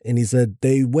 And he said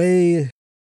they weigh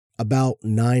about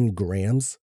 9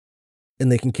 grams,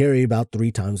 and they can carry about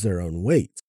 3 times their own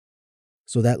weight.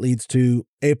 So that leads to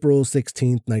April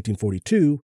 16th,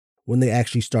 1942, when they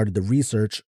actually started the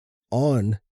research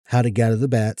on how to gather the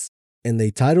bats, and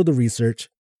they titled the research,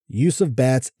 Use of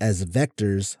Bats as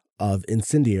Vectors of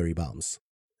Incendiary Bombs.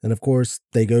 And of course,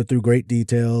 they go through great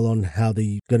detail on how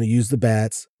they're going to use the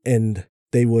bats, and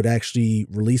they would actually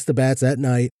release the bats at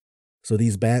night. So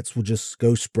these bats would just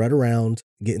go spread around,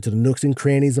 get into the nooks and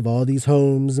crannies of all these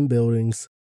homes and buildings,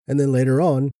 and then later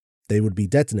on, they would be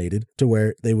detonated to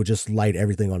where they would just light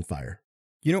everything on fire.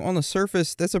 On the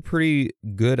surface, that's a pretty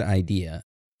good idea.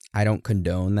 I don't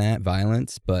condone that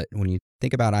violence, but when you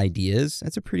think about ideas,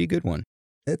 that's a pretty good one.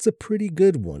 It's a pretty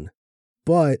good one.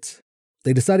 But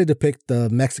they decided to pick the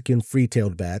Mexican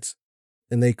free-tailed bats,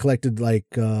 and they collected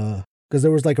because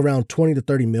there was around 20 to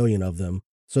 30 million of them.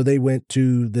 So they went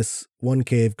to this one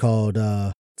cave called,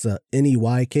 it's a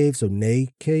NEY cave, so Ney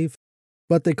Cave.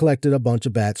 But they collected a bunch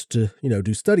of bats to,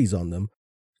 do studies on them,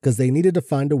 because they needed to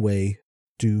find a way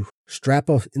to strap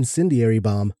an incendiary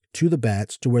bomb to the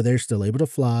bats to where they're still able to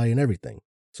fly and everything.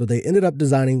 So they ended up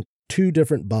designing 2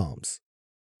 different bombs.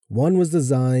 One was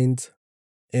designed,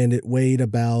 and it weighed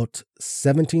about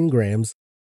 17 grams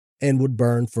and would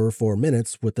burn for 4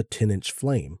 minutes with a 10-inch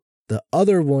flame. The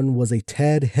other one was a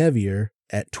tad heavier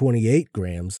at 28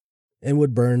 grams and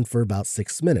would burn for about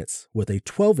 6 minutes with a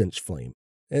 12-inch flame.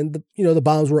 And the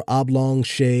bombs were oblong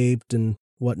shaped and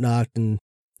whatnot, and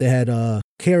they had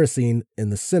kerosene in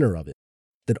the center of it.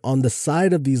 That on the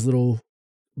side of these little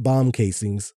bomb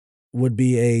casings would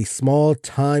be a small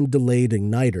time-delayed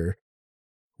igniter,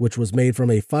 which was made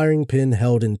from a firing pin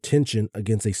held in tension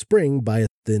against a spring by a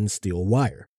thin steel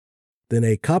wire. Then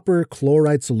a copper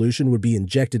chloride solution would be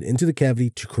injected into the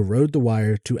cavity to corrode the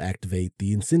wire to activate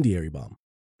the incendiary bomb.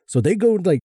 So they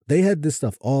had this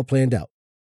stuff all planned out.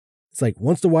 It's like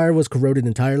once the wire was corroded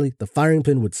entirely, the firing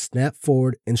pin would snap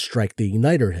forward and strike the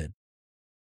igniter head.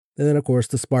 And then, of course,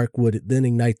 the spark would then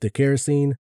ignite the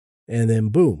kerosene, and then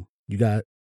boom, you got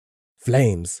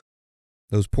flames.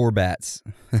 Those poor bats.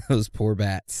 Those poor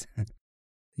bats.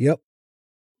 Yep.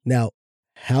 Now,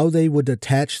 how they would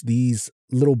attach these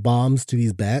little bombs to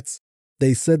these bats,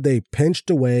 they said they pinched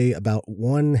away about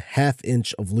 1/2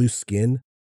 inch of loose skin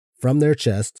from their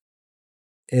chest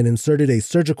and inserted a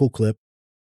surgical clip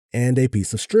and a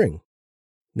piece of string.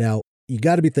 Now, you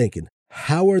got to be thinking,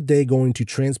 how are they going to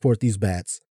transport these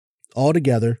bats all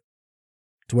together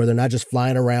to where they're not just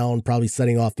flying around, probably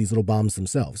setting off these little bombs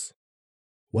themselves?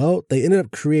 Well, they ended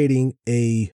up creating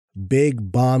a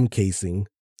big bomb casing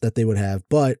that they would have,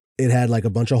 but it had like a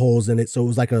bunch of holes in it, so it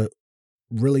was like a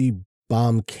really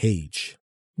bomb cage.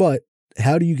 But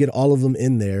how do you get all of them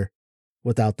in there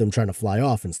without them trying to fly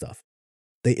off and stuff?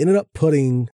 They ended up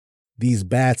putting these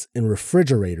bats in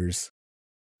refrigerators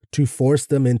to force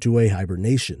them into a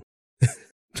hibernation.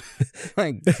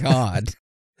 My God.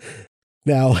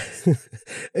 Now,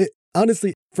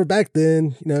 honestly, for back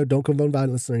then, don't condone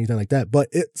violence or anything like that, but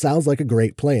it sounds like a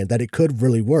great plan that it could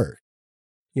really work,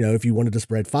 if you wanted to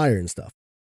spread fire and stuff.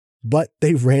 But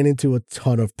they ran into a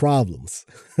ton of problems.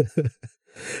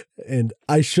 And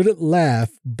I shouldn't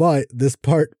laugh, but this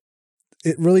part,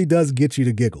 it really does get you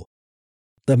to giggle.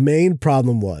 The main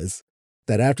problem was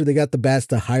that after they got the bats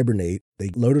to hibernate, they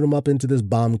loaded them up into this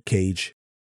bomb cage.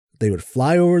 They would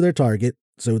fly over their target,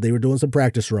 so they were doing some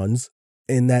practice runs,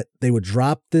 and that they would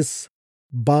drop this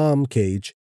bomb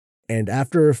cage, and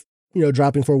after,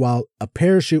 dropping for a while, a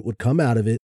parachute would come out of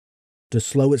it to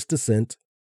slow its descent,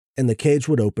 and the cage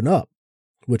would open up,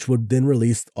 which would then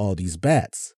release all these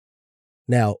bats.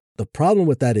 Now, the problem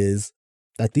with that is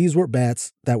that these were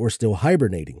bats that were still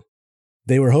hibernating.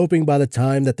 They were hoping by the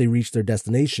time that they reached their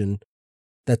destination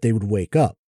that they would wake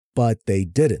up, but they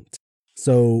didn't.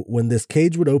 So when this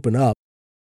cage would open up,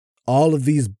 all of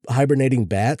these hibernating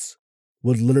bats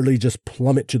would literally just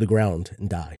plummet to the ground and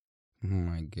die. Oh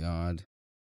my God.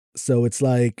 So it's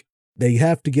like they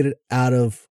have to get it out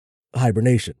of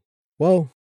hibernation.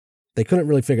 Well, they couldn't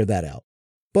really figure that out.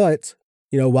 But,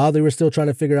 while they were still trying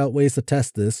to figure out ways to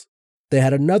test this, they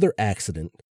had another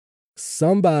accident.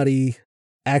 Somebody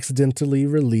accidentally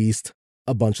released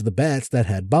a bunch of the bats that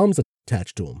had bombs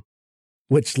attached to them,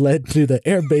 which led to the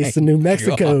air base in New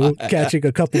Mexico catching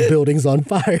a couple buildings on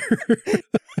fire.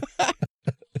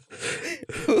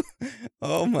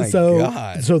 Oh my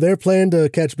God. So their plan to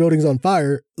catch buildings on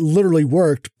fire literally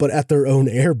worked, but at their own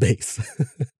air base.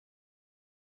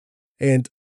 And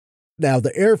now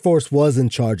the Air Force was in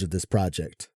charge of this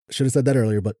project. Should have said that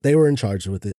earlier, but they were in charge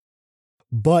with it.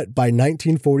 But by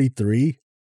 1943,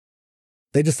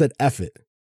 they just said, F it.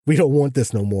 We don't want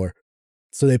this no more.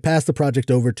 So they passed the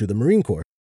project over to the Marine Corps,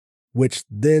 which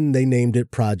then they named it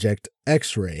Project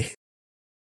X-Ray.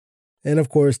 And of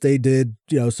course, they did,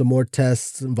 some more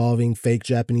tests involving fake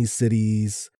Japanese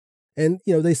cities. And,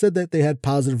 they said that they had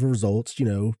positive results.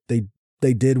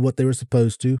 They did what they were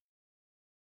supposed to.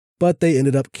 But they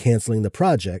ended up canceling the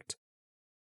project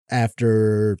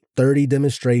after 30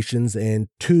 demonstrations and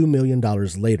 $2 million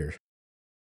later.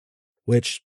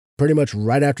 Which, pretty much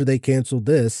right after they canceled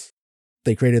this,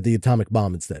 they created the atomic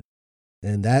bomb instead.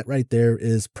 And that right there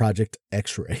is Project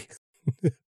X-Ray.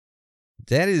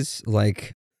 That is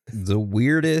like the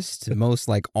weirdest, most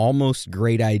like almost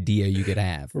great idea you could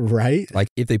have. Right? Like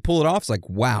if they pull it off, it's like,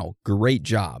 wow, great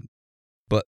job.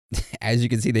 But as you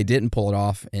can see, they didn't pull it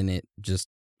off and it just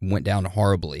went down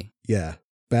horribly. Yeah.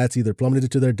 Bats either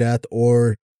plummeted to their death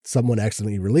or someone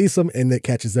accidentally released them and it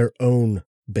catches their own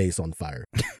base on fire.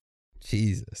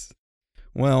 Jesus.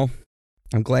 Well,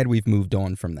 I'm glad we've moved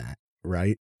on from that.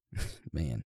 Right?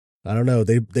 Man. I don't know.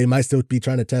 They might still be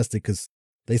trying to test it because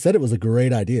they said it was a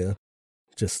great idea.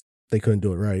 Just they couldn't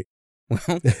do it right.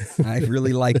 Well, I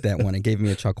really like that one. It gave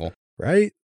me a chuckle.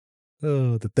 Right?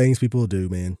 Oh, the things people do,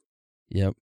 man.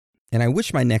 Yep. And I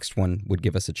wish my next one would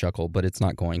give us a chuckle, but it's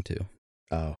not going to.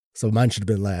 Oh, so mine should have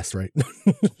been last, right?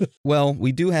 Well,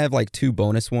 we do have like 2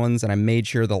 bonus ones, and I made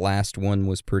sure the last one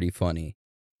was pretty funny.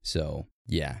 So,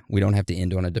 yeah, we don't have to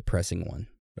end on a depressing one.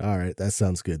 All right, that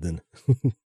sounds good then.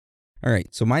 All right,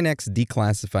 so my next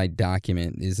declassified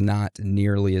document is not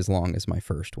nearly as long as my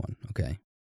first one, okay?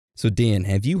 So, Dan,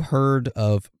 have you heard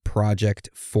of Project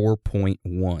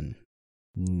 4.1?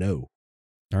 No.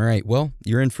 All right, well,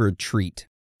 you're in for a treat.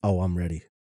 Oh, I'm ready.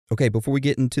 Okay, before we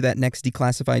get into that next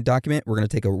declassified document, we're going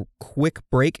to take a quick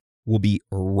break. We'll be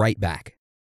right back.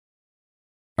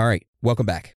 All right, welcome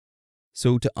back.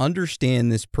 So to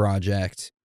understand this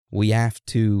project, we have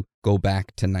to go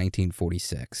back to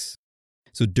 1946.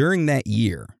 So during that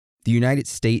year, the United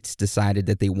States decided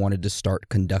that they wanted to start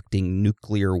conducting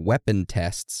nuclear weapon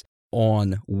tests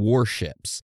on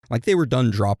warships. Like they were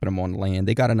done dropping them on land.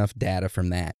 They got enough data from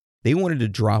that. They wanted to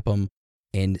drop them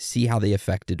and see how they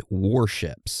affected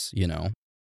warships,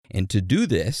 And to do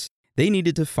this, they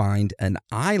needed to find an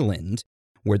island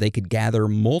where they could gather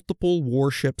multiple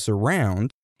warships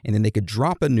around, and then they could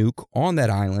drop a nuke on that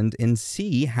island and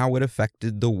see how it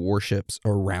affected the warships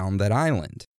around that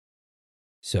island.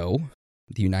 So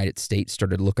the United States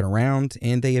started looking around,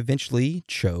 and they eventually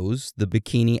chose the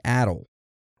Bikini Atoll,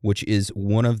 which is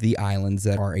one of the islands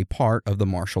that are a part of the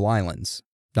Marshall Islands.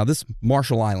 Now, this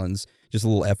Marshall Islands, just a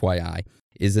little FYI,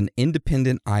 is an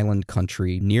independent island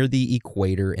country near the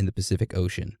equator in the Pacific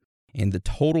Ocean. And the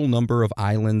total number of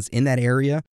islands in that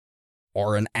area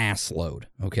are an assload,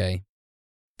 okay?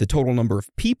 The total number of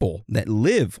people that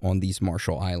live on these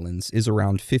Marshall Islands is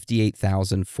around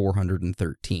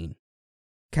 58,413.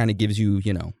 Kind of gives you,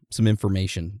 some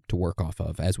information to work off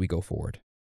of as we go forward.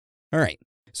 All right.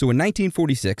 So in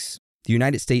 1946, the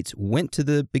United States went to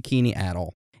the Bikini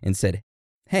Atoll and said,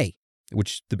 hey,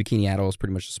 which the Bikini Atoll is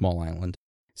pretty much a small island,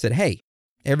 said, hey,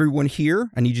 everyone here,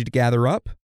 I need you to gather up.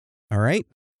 All right.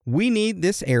 We need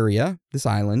this area, this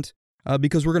island,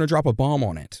 because we're going to drop a bomb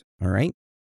on it. All right.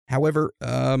 However,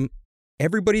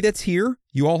 everybody that's here,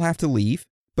 you all have to leave.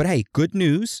 But hey, good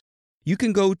news. You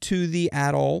can go to the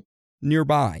atoll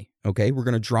nearby. Okay. We're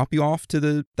going to drop you off to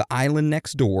the island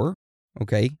next door.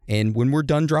 Okay. And when we're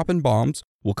done dropping bombs,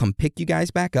 we'll come pick you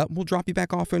guys back up. We'll drop you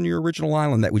back off on your original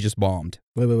island that we just bombed.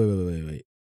 Wait.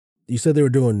 You said they were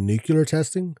doing nuclear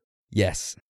testing?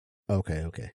 Yes.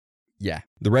 Okay. Yeah.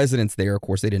 The residents there, of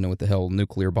course, they didn't know what the hell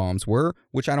nuclear bombs were,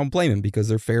 which I don't blame them because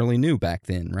they're fairly new back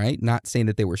then, right? Not saying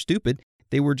that they were stupid.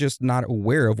 They were just not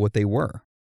aware of what they were.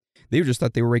 They just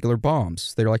thought they were regular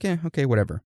bombs. They were like, okay,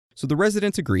 whatever. So the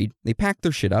residents agreed. They packed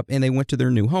their shit up and they went to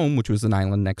their new home, which was an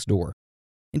island next door.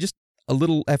 And just a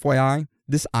little FYI,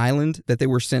 this island that they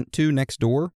were sent to next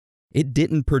door, it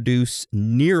didn't produce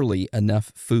nearly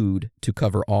enough food to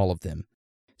cover all of them.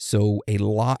 So a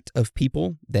lot of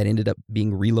people that ended up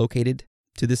being relocated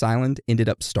to this island ended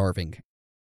up starving.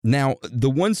 Now, the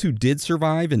ones who did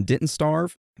survive and didn't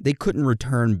starve, they couldn't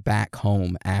return back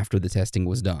home after the testing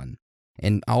was done.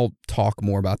 And I'll talk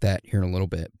more about that here in a little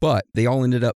bit. But they all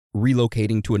ended up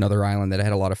relocating to another island that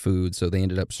had a lot of food, so they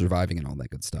ended up surviving and all that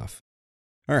good stuff.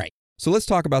 All right, so let's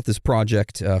talk about this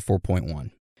project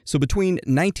 4.1. So between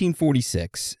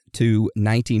 1946 to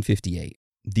 1958,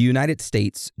 the United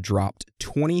States dropped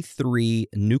 23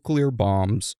 nuclear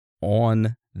bombs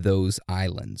on those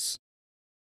islands.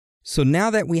 So now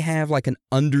that we have like an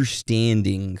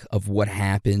understanding of what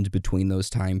happened between those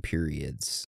time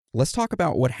periods, let's talk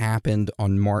about what happened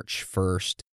on March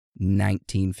 1st,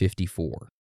 1954,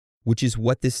 which is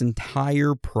what this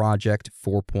entire Project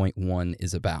 4.1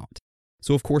 is about.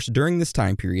 So of course, during this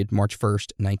time period, March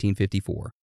 1st,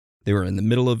 1954, they were in the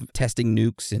middle of testing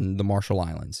nukes in the Marshall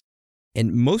Islands.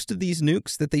 And most of these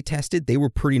nukes that they tested, they were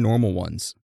pretty normal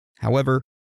ones. However,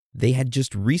 they had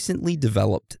just recently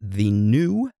developed the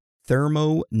new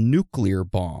thermonuclear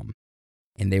bomb.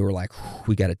 And they were like,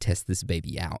 we got to test this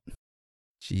baby out.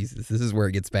 Jesus, this is where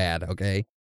it gets bad, okay?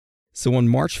 So on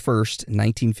March 1st,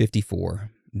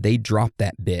 1954, they dropped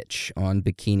that bitch on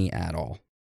Bikini Atoll,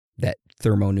 that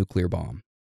thermonuclear bomb.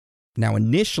 Now,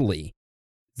 initially,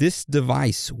 this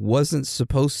device wasn't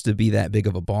supposed to be that big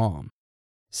of a bomb.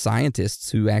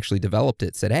 Scientists who actually developed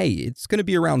it said, hey, it's going to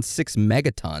be around 6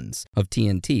 megatons of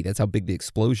TNT. That's how big the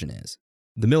explosion is.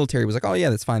 The military was like, oh yeah,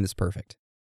 that's fine, that's perfect.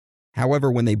 However,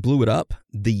 when they blew it up,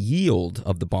 the yield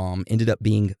of the bomb ended up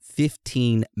being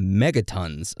 15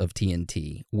 megatons of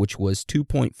TNT, which was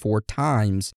 2.4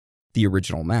 times the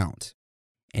original amount.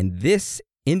 And this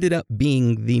ended up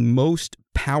being the most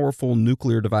powerful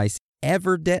nuclear device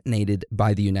ever detonated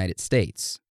by the United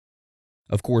States.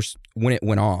 Of course, when it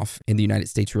went off and the United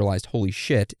States realized, holy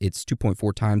shit, it's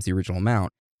 2.4 times the original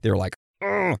amount, they were like,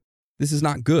 ugh, this is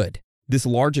not good. This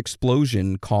large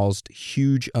explosion caused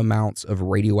huge amounts of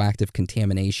radioactive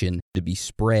contamination to be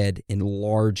spread in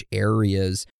large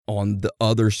areas on the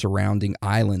other surrounding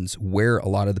islands where a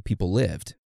lot of the people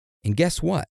lived. And guess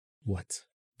what? What?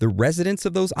 The residents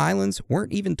of those islands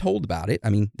weren't even told about it. I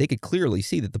mean, they could clearly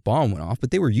see that the bomb went off,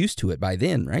 but they were used to it by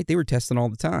then, right? They were testing all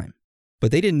the time. But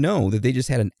they didn't know that they just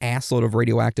had an assload of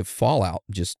radioactive fallout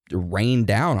just rain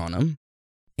down on them.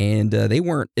 And they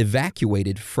weren't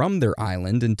evacuated from their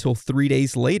island until 3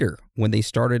 days later when they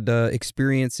started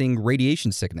experiencing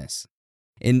radiation sickness.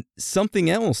 And something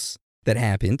else that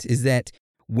happened is that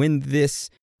when this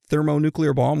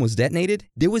thermonuclear bomb was detonated,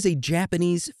 there was a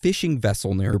Japanese fishing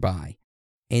vessel nearby,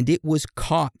 and it was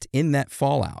caught in that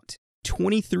fallout.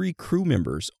 23 crew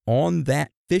members on that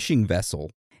fishing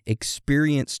vessel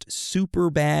experienced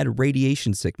super bad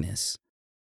radiation sickness.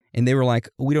 And they were like,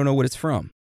 we don't know what it's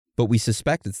from, but we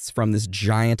suspect it's from this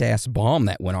giant-ass bomb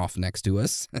that went off next to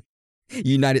us.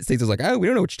 United States was like, oh, we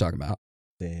don't know what you're talking about.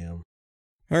 Damn.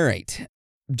 All right.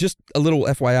 Just a little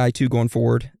FYI, too, going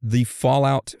forward. The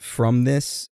fallout from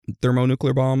this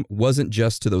thermonuclear bomb wasn't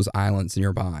just to those islands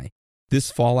nearby.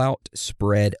 This fallout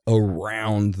spread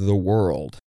around the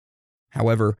world.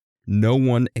 However, no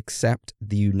one except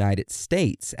the United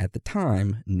States at the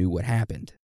time knew what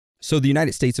happened. So the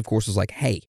United States, of course, was like,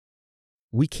 hey,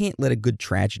 we can't let a good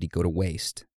tragedy go to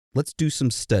waste. Let's do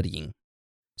some studying.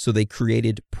 So they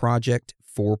created Project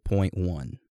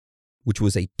 4.1, which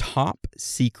was a top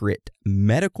secret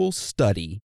medical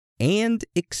study and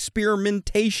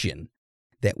experimentation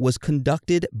that was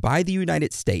conducted by the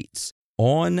United States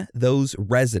on those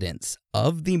residents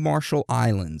of the Marshall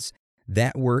Islands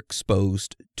that were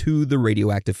exposed to the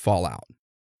radioactive fallout.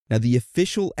 Now, the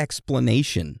official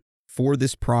explanation for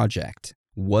this project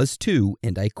was to,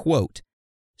 and I quote,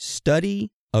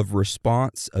 study of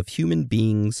response of human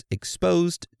beings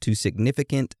exposed to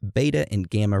significant beta and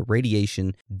gamma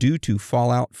radiation due to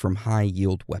fallout from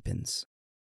high-yield weapons.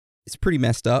 It's pretty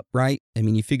messed up, right? I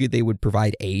mean, you figured they would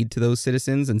provide aid to those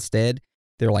citizens. Instead,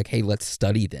 they're like, hey, let's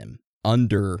study them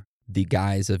under the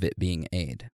guise of it being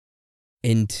aid.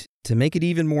 And to make it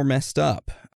even more messed up,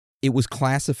 it was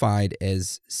classified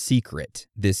as secret,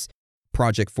 this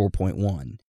Project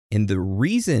 4.1. And the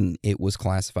reason it was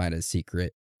classified as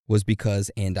secret was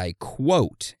because, and I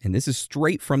quote, and this is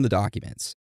straight from the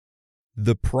documents,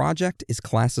 the project is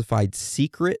classified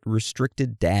secret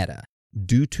restricted data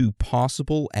due to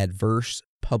possible adverse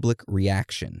public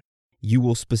reaction. You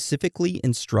will specifically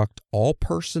instruct all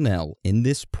personnel in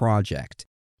this project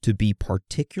to be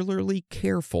particularly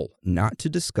careful not to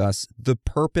discuss the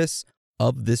purpose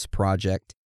of this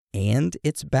project and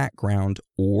its background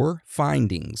or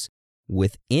findings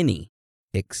with any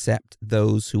except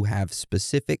those who have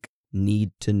specific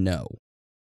need to know.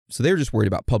 So they were just worried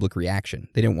about public reaction.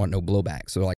 They didn't want no blowback.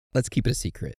 So they're like, let's keep it a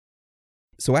secret.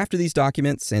 So after these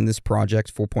documents and this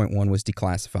project 4.1 was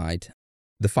declassified,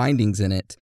 the findings in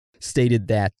it stated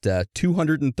that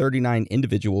 239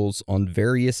 individuals on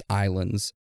various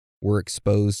islands were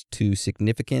exposed to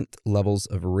significant levels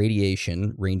of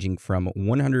radiation ranging from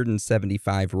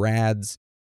 175 rads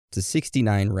to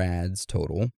 69 rads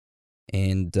total.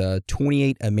 And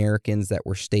 28 Americans that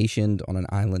were stationed on an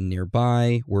island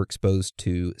nearby were exposed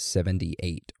to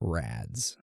 78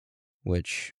 rads,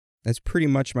 which that's pretty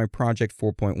much my Project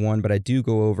 4.1, but I do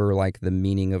go over like the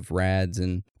meaning of rads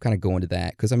and kind of go into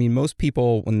that. Because, I mean, most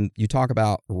people, when you talk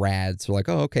about rads, are like,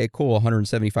 oh, okay, cool,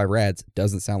 175 rads.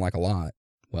 Doesn't sound like a lot.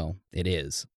 Well, it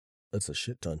is. That's a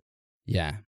shit ton.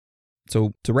 Yeah.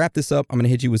 So to wrap this up, I'm going to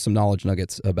hit you with some knowledge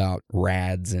nuggets about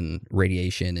rads and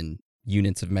radiation and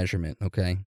units of measurement,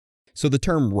 okay? So the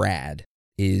term rad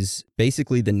is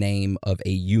basically the name of a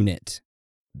unit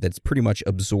that's pretty much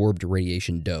absorbed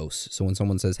radiation dose. So when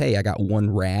someone says, hey, I got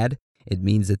 1 rad, it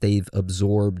means that they've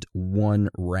absorbed 1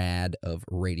 rad of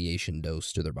radiation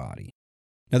dose to their body.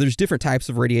 Now, there's different types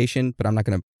of radiation, but I'm not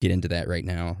going to get into that right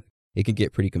now. It can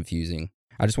get pretty confusing.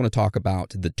 I just want to talk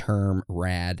about the term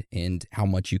rad and how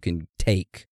much you can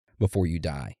take before you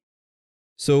die.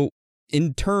 So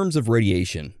in terms of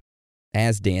radiation,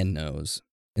 as Dan knows,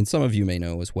 and some of you may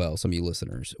know as well, some of you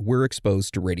listeners, we're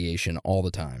exposed to radiation all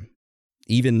the time,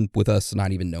 even with us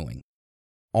not even knowing.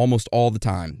 Almost all the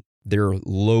time, there are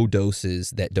low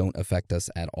doses that don't affect us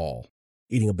at all.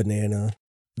 Eating a banana.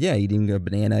 Yeah, eating a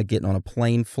banana, getting on a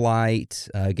plane flight,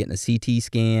 getting a CT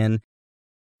scan.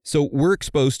 So we're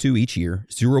exposed to each year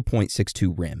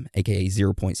 0.62 rem, aka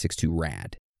 0.62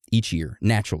 rad, each year,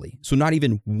 naturally. So not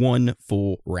even 1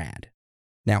 full rad.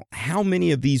 Now, how many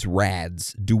of these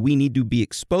rads do we need to be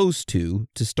exposed to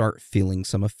start feeling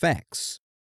some effects?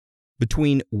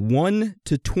 Between 1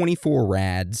 to 24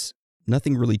 rads,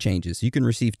 nothing really changes. You can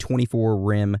receive 24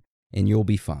 rem and you'll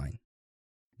be fine.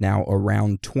 Now,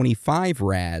 around 25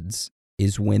 rads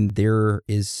is when there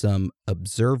is some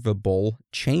observable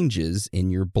changes in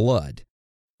your blood.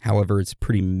 However, it's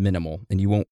pretty minimal and you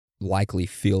won't likely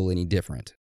feel any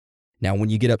different. Now, when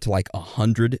you get up to like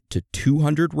 100 to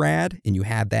 200 rad and you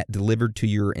have that delivered to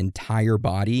your entire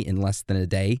body in less than a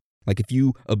day, like if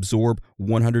you absorb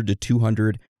 100 to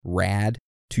 200 rad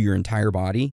to your entire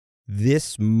body,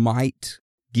 this might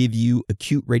give you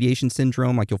acute radiation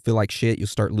syndrome, like you'll feel like shit, you'll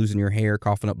start losing your hair,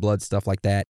 coughing up blood, stuff like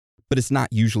that, but it's not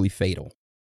usually fatal.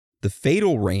 The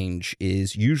fatal range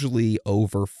is usually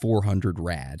over 400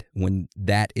 rad when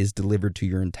that is delivered to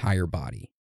your entire body.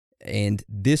 And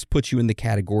this puts you in the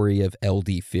category of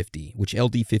LD50, which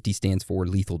LD50 stands for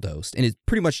lethal dose. And it's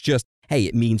pretty much just, hey,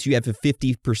 it means you have a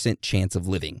 50% chance of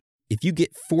living. If you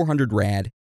get 400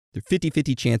 rad, there's a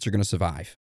 50-50 chance you're going to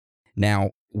survive.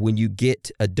 Now, when you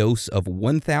get a dose of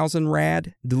 1,000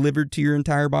 rad delivered to your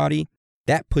entire body,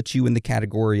 that puts you in the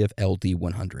category of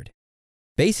LD100.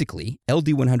 Basically,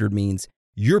 LD100 means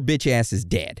your bitch ass is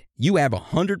dead. You have a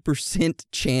 100%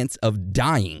 chance of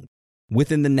dying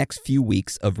within the next few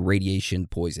weeks of radiation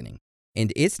poisoning.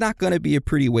 And it's not going to be a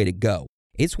pretty way to go.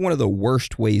 It's one of the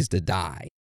worst ways to die.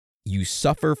 You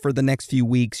suffer for the next few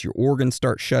weeks, your organs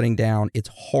start shutting down. It's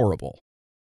horrible.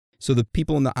 So the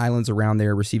people in the islands around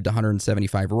there received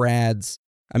 175 rads.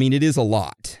 I mean, it is a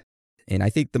lot. And I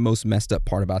think the most messed up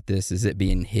part about this is it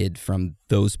being hid from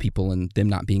those people and them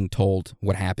not being told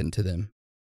what happened to them.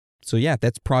 So yeah,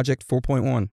 that's Project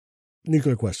 4.1.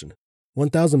 Nuclear question.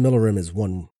 1,000 millirem is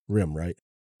one rim, right?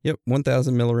 Yep,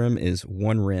 1,000 millirem is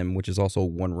one rim, which is also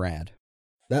one rad.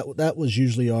 That was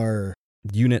usually our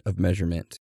unit of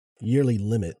measurement. Yearly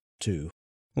limit, too.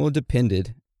 Well, it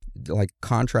depended. Like,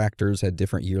 contractors had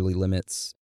different yearly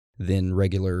limits than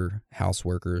regular house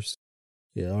workers.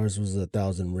 Yeah, ours was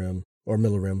 1,000 rim, or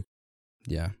millirem.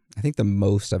 Yeah, I think the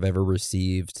most I've ever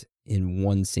received in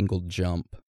one single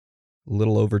jump, a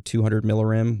little over 200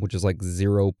 millirem, which is like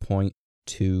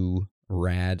 0.2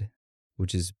 rad,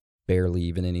 which is barely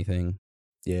even anything.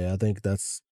 Yeah, I think that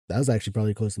was actually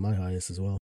probably close to my highest as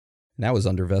well. And that was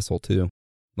under vessel, too.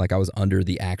 Like, I was under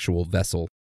the actual vessel.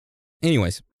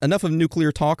 Anyways, enough of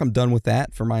nuclear talk. I'm done with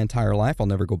that for my entire life. I'll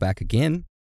never go back again.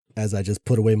 As I just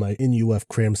put away my NUF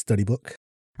cram study book.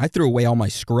 I threw away all my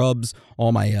scrubs,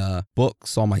 all my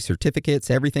books, all my certificates,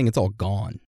 everything. It's all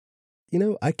gone. You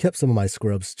know, I kept some of my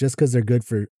scrubs just because they're good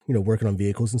for, working on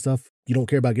vehicles and stuff. You don't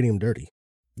care about getting them dirty.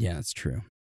 Yeah, that's true.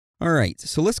 All right,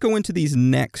 so let's go into these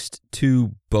next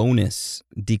two bonus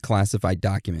declassified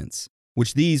documents,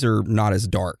 which these are not as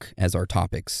dark as our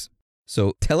topics.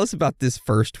 So tell us about this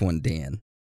first one, Dan.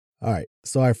 All right,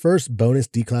 so our first bonus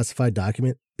declassified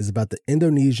document is about the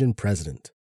Indonesian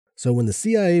president. So when the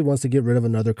CIA wants to get rid of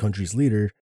another country's leader,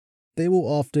 they will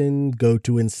often go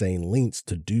to insane lengths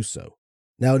to do so.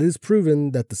 Now, it is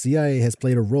proven that the CIA has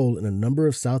played a role in a number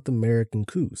of South American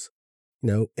coups,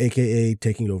 aka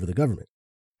taking over the government.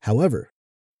 However,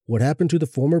 what happened to the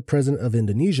former president of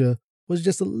Indonesia was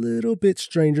just a little bit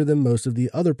stranger than most of the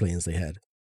other plans they had.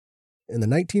 In the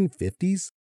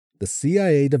 1950s, the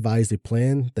CIA devised a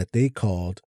plan that they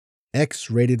called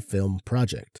X-rated film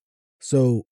project.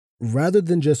 So rather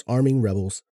than just arming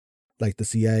rebels, like the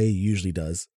CIA usually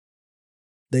does,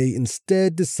 they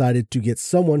instead decided to get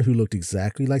someone who looked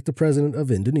exactly like the president of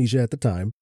Indonesia at the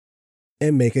time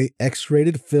and make a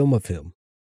X-rated film of him.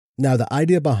 Now, the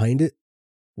idea behind it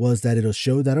was that it'll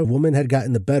show that a woman had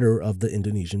gotten the better of the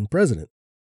Indonesian president.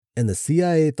 And the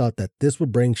CIA thought that this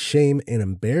would bring shame and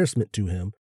embarrassment to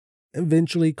him,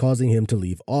 eventually causing him to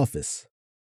leave office.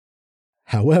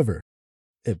 However,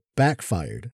 it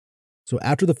backfired. So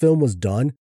after the film was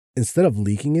done, instead of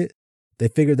leaking it, they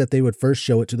figured that they would first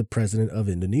show it to the president of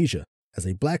Indonesia as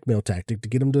a blackmail tactic to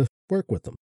get him to work with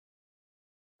them.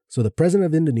 So the president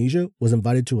of Indonesia was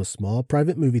invited to a small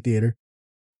private movie theater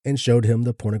and showed him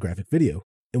the pornographic video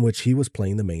in which he was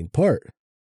playing the main part.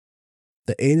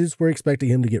 The agents were expecting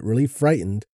him to get really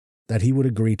frightened that he would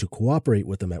agree to cooperate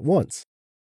with them at once,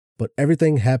 but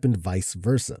everything happened vice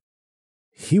versa.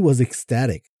 He was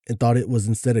ecstatic and thought it was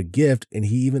instead a gift, and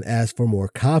he even asked for more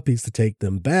copies to take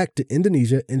them back to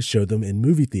Indonesia and show them in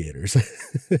movie theaters.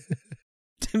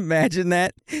 Imagine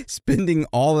that, spending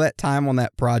all that time on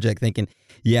that project thinking,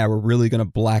 yeah, we're really going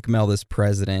to blackmail this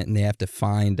president, and they have to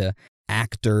find an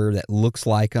actor that looks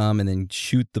like him and then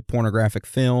shoot the pornographic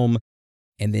film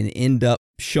and then end up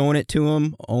showing it to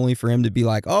him only for him to be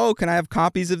like, oh, can I have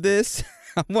copies of this?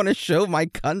 I want to show my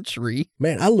country.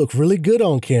 Man, I look really good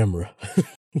on camera.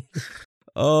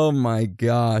 Oh my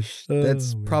gosh.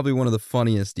 That's probably one of the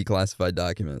funniest declassified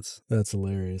documents. That's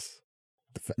hilarious.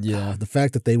 Yeah. The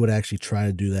fact that they would actually try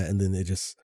to do that and then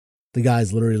the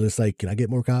guy's literally just like, can I get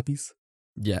more copies?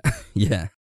 Yeah. Yeah.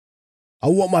 I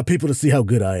want my people to see how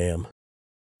good I am.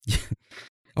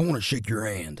 I want to shake your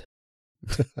hand.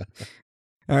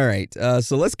 All right.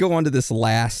 So let's go on to this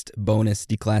last bonus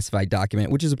declassified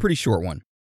document, which is a pretty short one.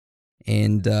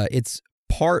 And it's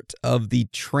part of the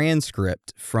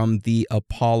transcript from the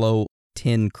Apollo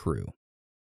 10 crew.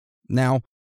 Now,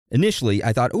 Initially,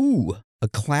 I thought, ooh, a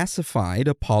classified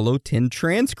Apollo 10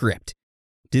 transcript.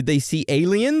 Did they see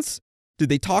aliens? Did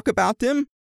they talk about them?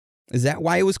 Is that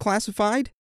why it was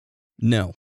classified?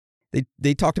 No.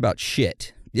 They talked about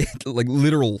shit. Like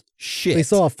literal shit. They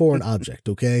saw a foreign object,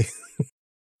 okay?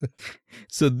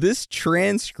 So this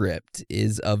transcript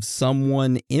is of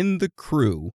someone in the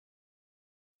crew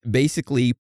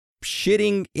basically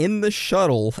shitting in the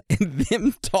shuttle and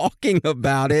them talking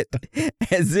about it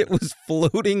as it was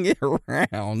floating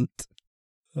around.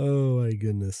 Oh my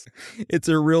goodness. It's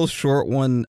a real short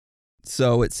one.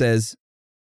 So it says,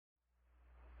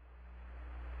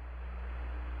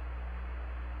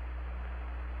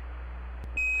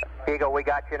 Eagle, we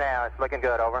got you now. It's looking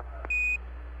good, over.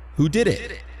 who did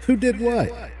it? Who did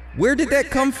what? Where did that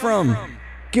come from?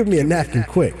 Give me a napkin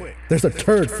quick. There's a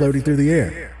turd floating through the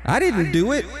air. I didn't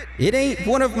do it. It ain't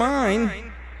one of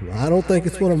mine. I don't think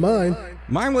it's one of mine.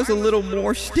 Mine was a little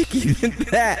more sticky than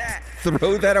that.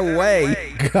 Throw that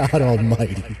away. God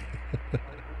almighty.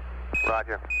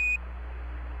 Roger.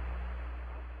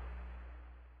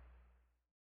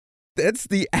 That's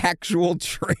the actual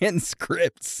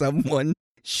transcript. Someone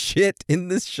shit in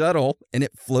the shuttle and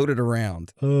it floated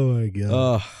around. Oh my God.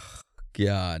 Oh,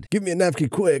 God. Give me a napkin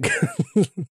quick.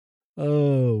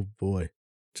 Oh boy.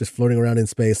 Just floating around in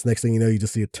space. Next thing you know, you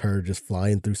just see a turd just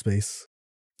flying through space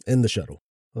in the shuttle.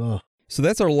 Oh. So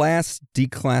that's our last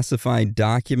declassified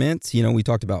documents. You know, we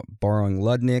talked about borrowing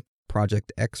Ludnick,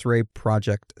 Project X-Ray,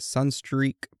 Project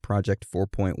Sunstreak, Project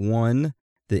 4.1,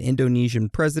 the Indonesian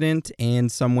president,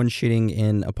 and someone shitting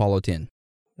in Apollo 10.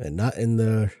 And not in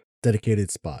the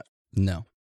dedicated spot. No.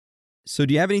 So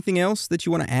do you have anything else that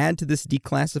you want to add to this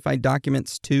Declassified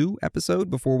Documents 2 episode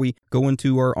before we go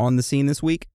into our On the Scene this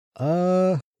week?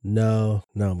 No,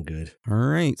 I'm good. All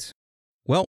right.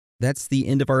 Well, that's the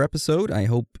end of our episode. I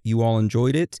hope you all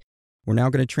enjoyed it. We're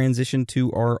now going to transition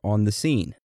to our On the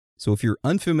Scene. So if you're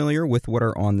unfamiliar with what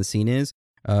our On the Scene is,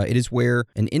 it is where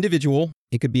an individual,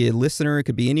 it could be a listener, it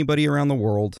could be anybody around the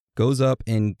world, goes up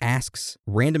and asks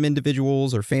random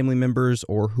individuals or family members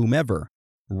or whomever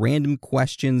random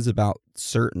questions about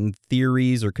certain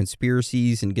theories or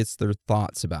conspiracies and gets their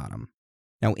thoughts about them.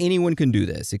 Now, anyone can do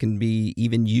this. It can be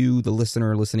even you, the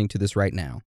listener, listening to this right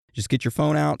now. Just get your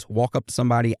phone out, walk up to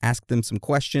somebody, ask them some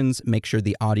questions, make sure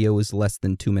the audio is less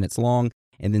than 2 minutes long,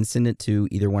 and then send it to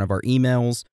either one of our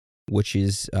emails, which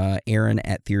is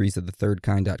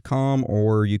aaron@theoriesofthethirdkind.com,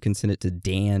 or you can send it to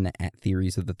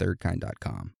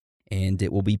dan@theoriesofthethirdkind.com, and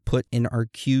it will be put in our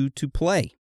queue to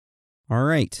play. All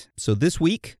right, so this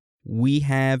week we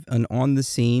have an On the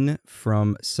Scene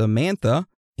from Samantha,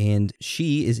 and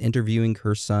she is interviewing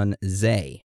her son,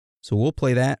 Zay. So we'll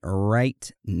play that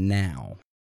right now.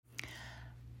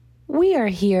 We are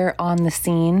here on the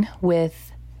scene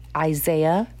with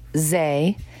Isaiah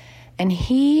Zay, and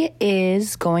he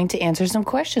is going to answer some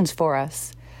questions for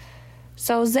us.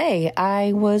 So, Zay,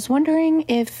 I was wondering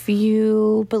if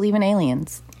you believe in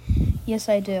aliens. Yes,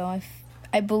 I do.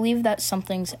 I believe that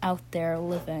something's out there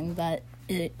living that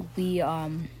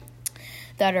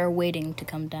that are waiting to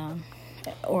come down,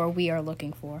 or we are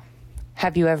looking for.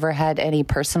 Have you ever had any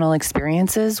personal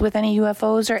experiences with any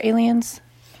UFOs or aliens?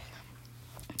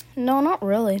 No, not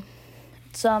really.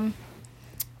 It's kind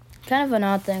of an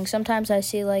odd thing. Sometimes I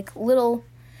see like little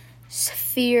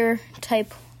sphere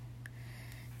type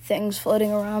things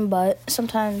floating around, but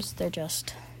sometimes they're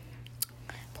just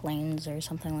planes or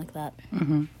something like that.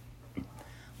 Mm-hmm.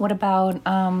 What about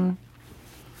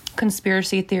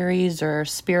conspiracy theories or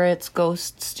spirits,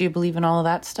 ghosts? Do you believe in all of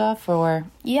that stuff, or?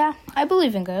 Yeah, I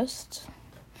believe in ghosts.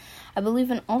 I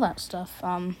believe in all that stuff.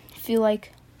 I feel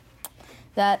like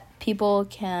that people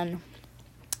can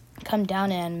come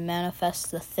down and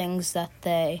manifest the things that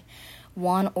they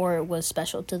want or was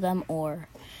special to them, or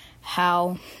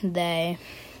how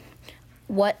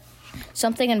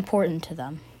something important to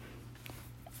them.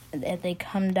 They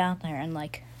come down there and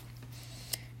like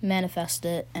manifest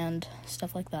it and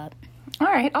stuff like that. All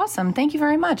right, awesome. Thank you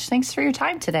very much. Thanks for your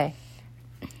time today.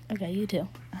 Okay, you too.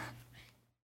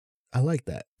 I like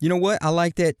that. You know what? I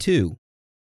like that too.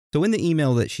 So in the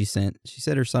email that she sent, she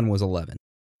said her son was 11.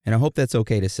 And I hope that's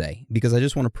okay to say, because I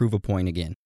just want to prove a point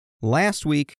again. Last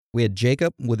week, we had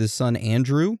Jacob with his son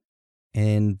Andrew,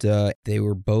 and they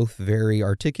were both very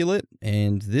articulate.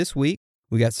 And this week,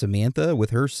 we got Samantha with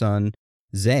her son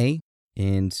Zay,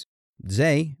 and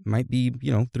Zay might be,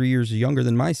 3 years younger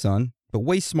than my son, but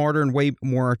way smarter and way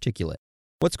more articulate.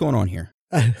 What's going on here?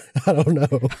 I don't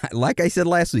know. Like I said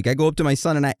last week, I go up to my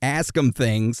son and I ask him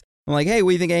things. I'm like, hey,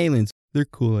 what do you think of aliens? They're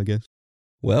cool, I guess.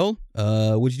 Well,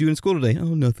 what'd you do in school today?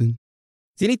 Oh, nothing.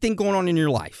 Is anything going on in your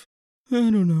life? I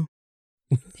don't know.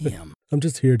 Damn. I'm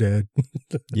just here, Dad.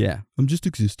 Yeah, I'm just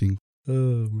existing.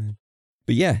 Oh, man.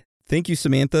 But yeah, thank you,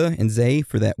 Samantha and Zay,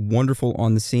 for that wonderful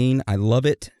On the Scene. I love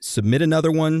it. Submit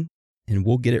another one, and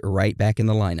we'll get it right back in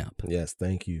the lineup. Yes,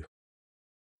 thank you.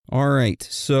 All right,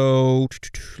 so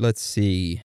let's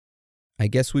see. I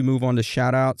guess we move on to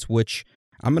shout-outs, which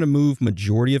I'm going to move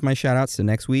majority of my shout-outs to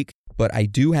next week, but I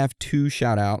do have 2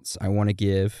 shout-outs I want to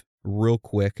give real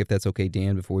quick, if that's okay,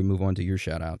 Dan, before we move on to your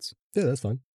shout-outs. Yeah, that's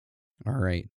fine. All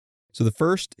right. So the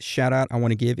first shout-out I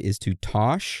want to give is to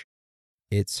Tosh.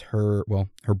 It's her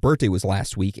birthday was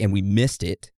last week, and we missed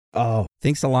it. Oh.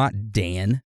 Thanks a lot,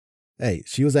 Dan. Hey,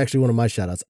 she was actually one of my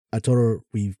shout-outs. I told her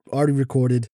we've already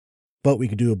recorded, but we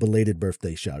could do a belated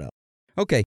birthday shout-out.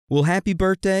 Okay. Well, happy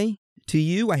birthday to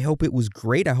you. I hope it was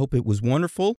great. I hope it was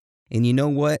wonderful. And you know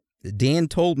what? Dan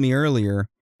told me earlier,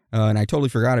 and I totally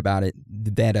forgot about it,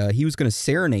 that he was going to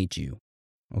serenade you.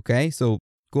 Okay? So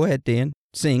go ahead, Dan.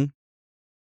 Sing.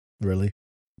 Really?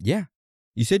 Yeah.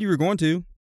 You said you were going to.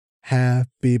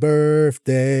 Happy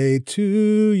birthday to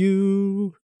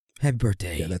you. Happy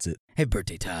birthday. Yeah, that's it. Happy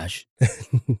birthday, Tosh.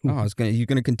 You're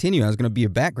gonna continue. I was gonna be a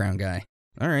background guy.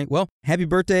 All right. Well, happy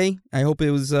birthday. I hope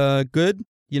it was good.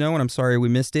 And I'm sorry we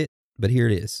missed it, but here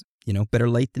it is. Better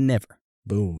late than never.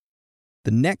 Boom.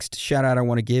 The next shout out I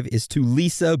want to give is to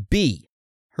Lisa B.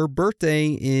 Her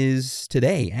birthday is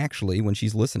today, actually, when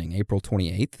she's listening, April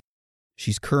 28th.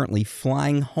 She's currently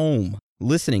flying home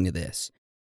listening to this.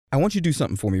 I want you to do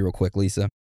something for me real quick, Lisa.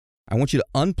 I want you to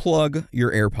unplug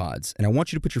your AirPods, and I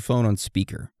want you to put your phone on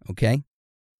speaker, okay?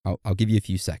 I'll give you a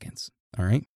few seconds, all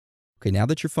right? Okay, now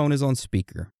that your phone is on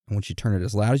speaker, I want you to turn it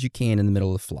as loud as you can in the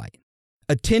middle of the flight.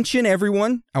 Attention,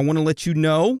 everyone. I want to let you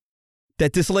know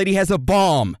that this lady has a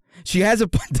bomb. She has a...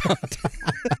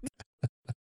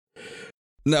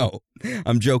 No,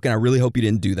 I'm joking. I really hope you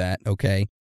didn't do that, okay?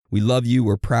 We love you.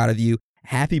 We're proud of you.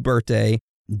 Happy birthday.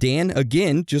 Dan,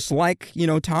 again, just like,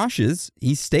 Tosh's,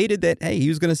 he stated that, hey, he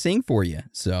was going to sing for you.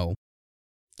 So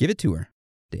give it to her.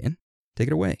 Dan, take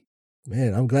it away.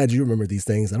 Man, I'm glad you remember these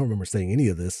things. I don't remember saying any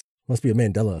of this. Must be a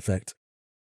Mandela effect.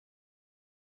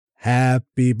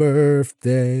 Happy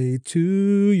birthday to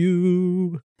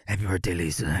you. Happy birthday,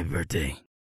 Lisa. Happy birthday.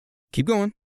 Keep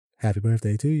going. Happy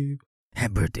birthday to you.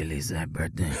 Happy birthday, Lisa. Happy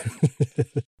birthday.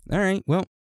 All right. Well,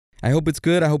 I hope it's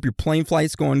good. I hope your plane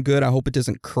flight's going good. I hope it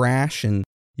doesn't crash and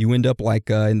you end up like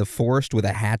in the forest with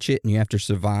a hatchet and you have to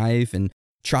survive and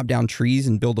chop down trees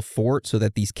and build a fort so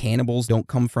that these cannibals don't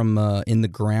come from in the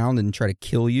ground and try to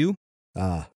kill you.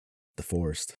 Ah, the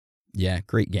forest. Yeah,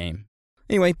 great game.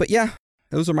 Anyway, but yeah,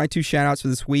 those are my 2 shout-outs for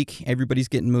this week. Everybody's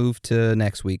getting moved to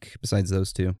next week besides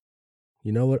those 2.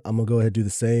 You know what? I'm going to go ahead and do the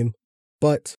same,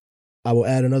 but I will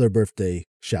add another birthday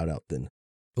shout-out then.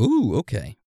 Ooh,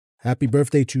 okay. Happy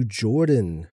birthday to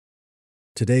Jordan.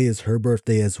 Today is her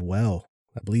birthday as well.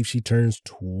 I believe she turns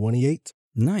 28.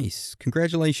 Nice.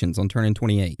 Congratulations on turning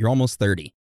 28. You're almost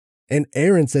 30. And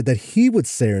Aaron said that he would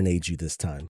serenade you this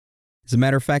time. As a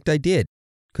matter of fact, I did.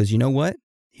 Because you know what?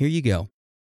 Here you go.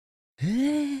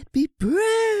 Happy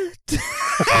birthday.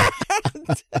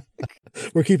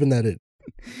 We're keeping that in.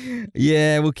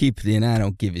 Yeah, we'll keep it in. I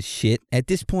don't give a shit. At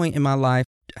this point in my life,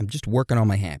 I'm just working on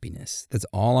my happiness. That's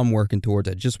all I'm working towards.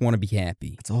 I just want to be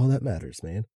happy. That's all that matters,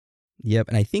 man. Yep,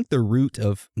 and I think the root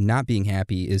of not being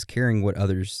happy is caring what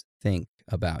others think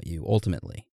about you,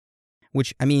 ultimately.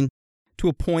 Which, I mean, to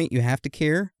a point you have to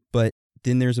care, but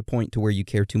then there's a point to where you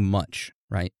care too much,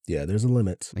 right? Yeah, there's a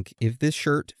limit. Like, if this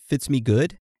shirt fits me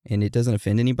good and it doesn't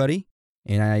offend anybody,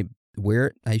 and I wear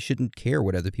it, I shouldn't care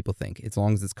what other people think. As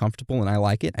long as it's comfortable and I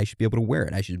like it, I should be able to wear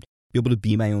it. I should be able to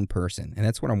be my own person. And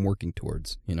that's what I'm working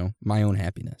towards, my own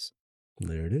happiness.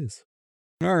 There it is.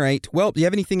 All right. Well, do you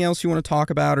have anything else you want to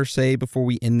talk about or say before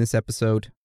we end this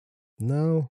episode?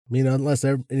 No. I mean, unless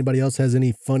anybody else has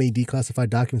any funny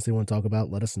declassified documents they want to talk about,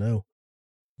 let us know.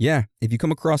 Yeah. If you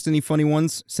come across any funny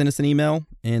ones, send us an email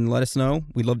and let us know.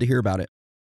 We'd love to hear about it.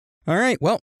 All right.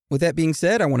 Well, with that being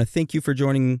said, I want to thank you for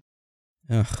joining.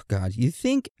 Oh, God. You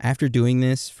think after doing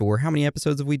this for how many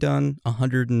episodes have we done?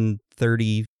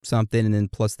 130 something, and then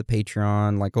plus the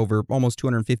Patreon, like over almost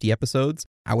 250 episodes.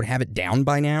 I would have it down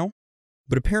by now.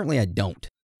 But apparently I don't.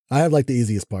 I have like the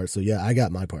easiest part, so yeah, I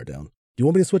got my part down. Do you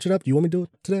want me to switch it up? Do you want me to do it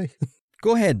today?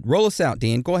 Go ahead. Roll us out,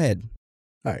 Dan. Go ahead.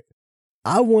 All right.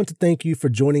 I want to thank you for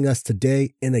joining us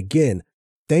today. And again,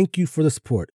 thank you for the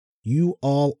support. You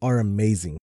all are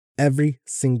amazing. Every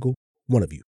single one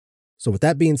of you. So with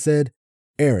that being said,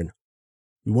 Aaron,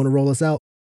 you want to roll us out?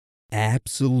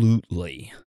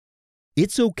 Absolutely.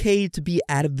 It's okay to be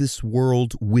out of this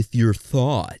world with your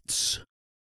thoughts.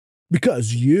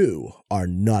 Because you are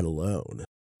not alone.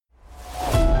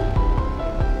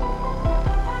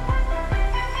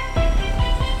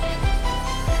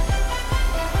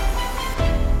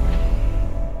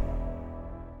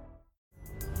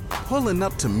 Pulling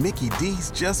up to Mickey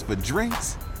D's just for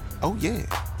drinks? Oh yeah,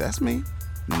 that's me.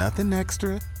 Nothing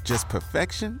extra, just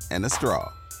perfection and a straw.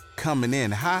 Coming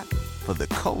in hot for the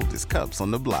coldest cups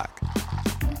on the block.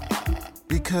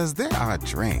 Because there are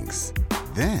drinks.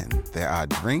 Then there are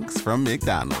drinks from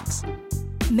McDonald's.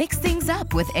 Mix things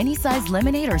up with any size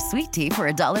lemonade or sweet tea for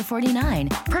 $1.49.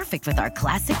 Perfect with our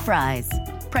classic fries.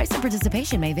 Price and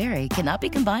participation may vary. Cannot be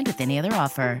combined with any other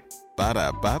offer.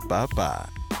 Ba-da-ba-ba-ba.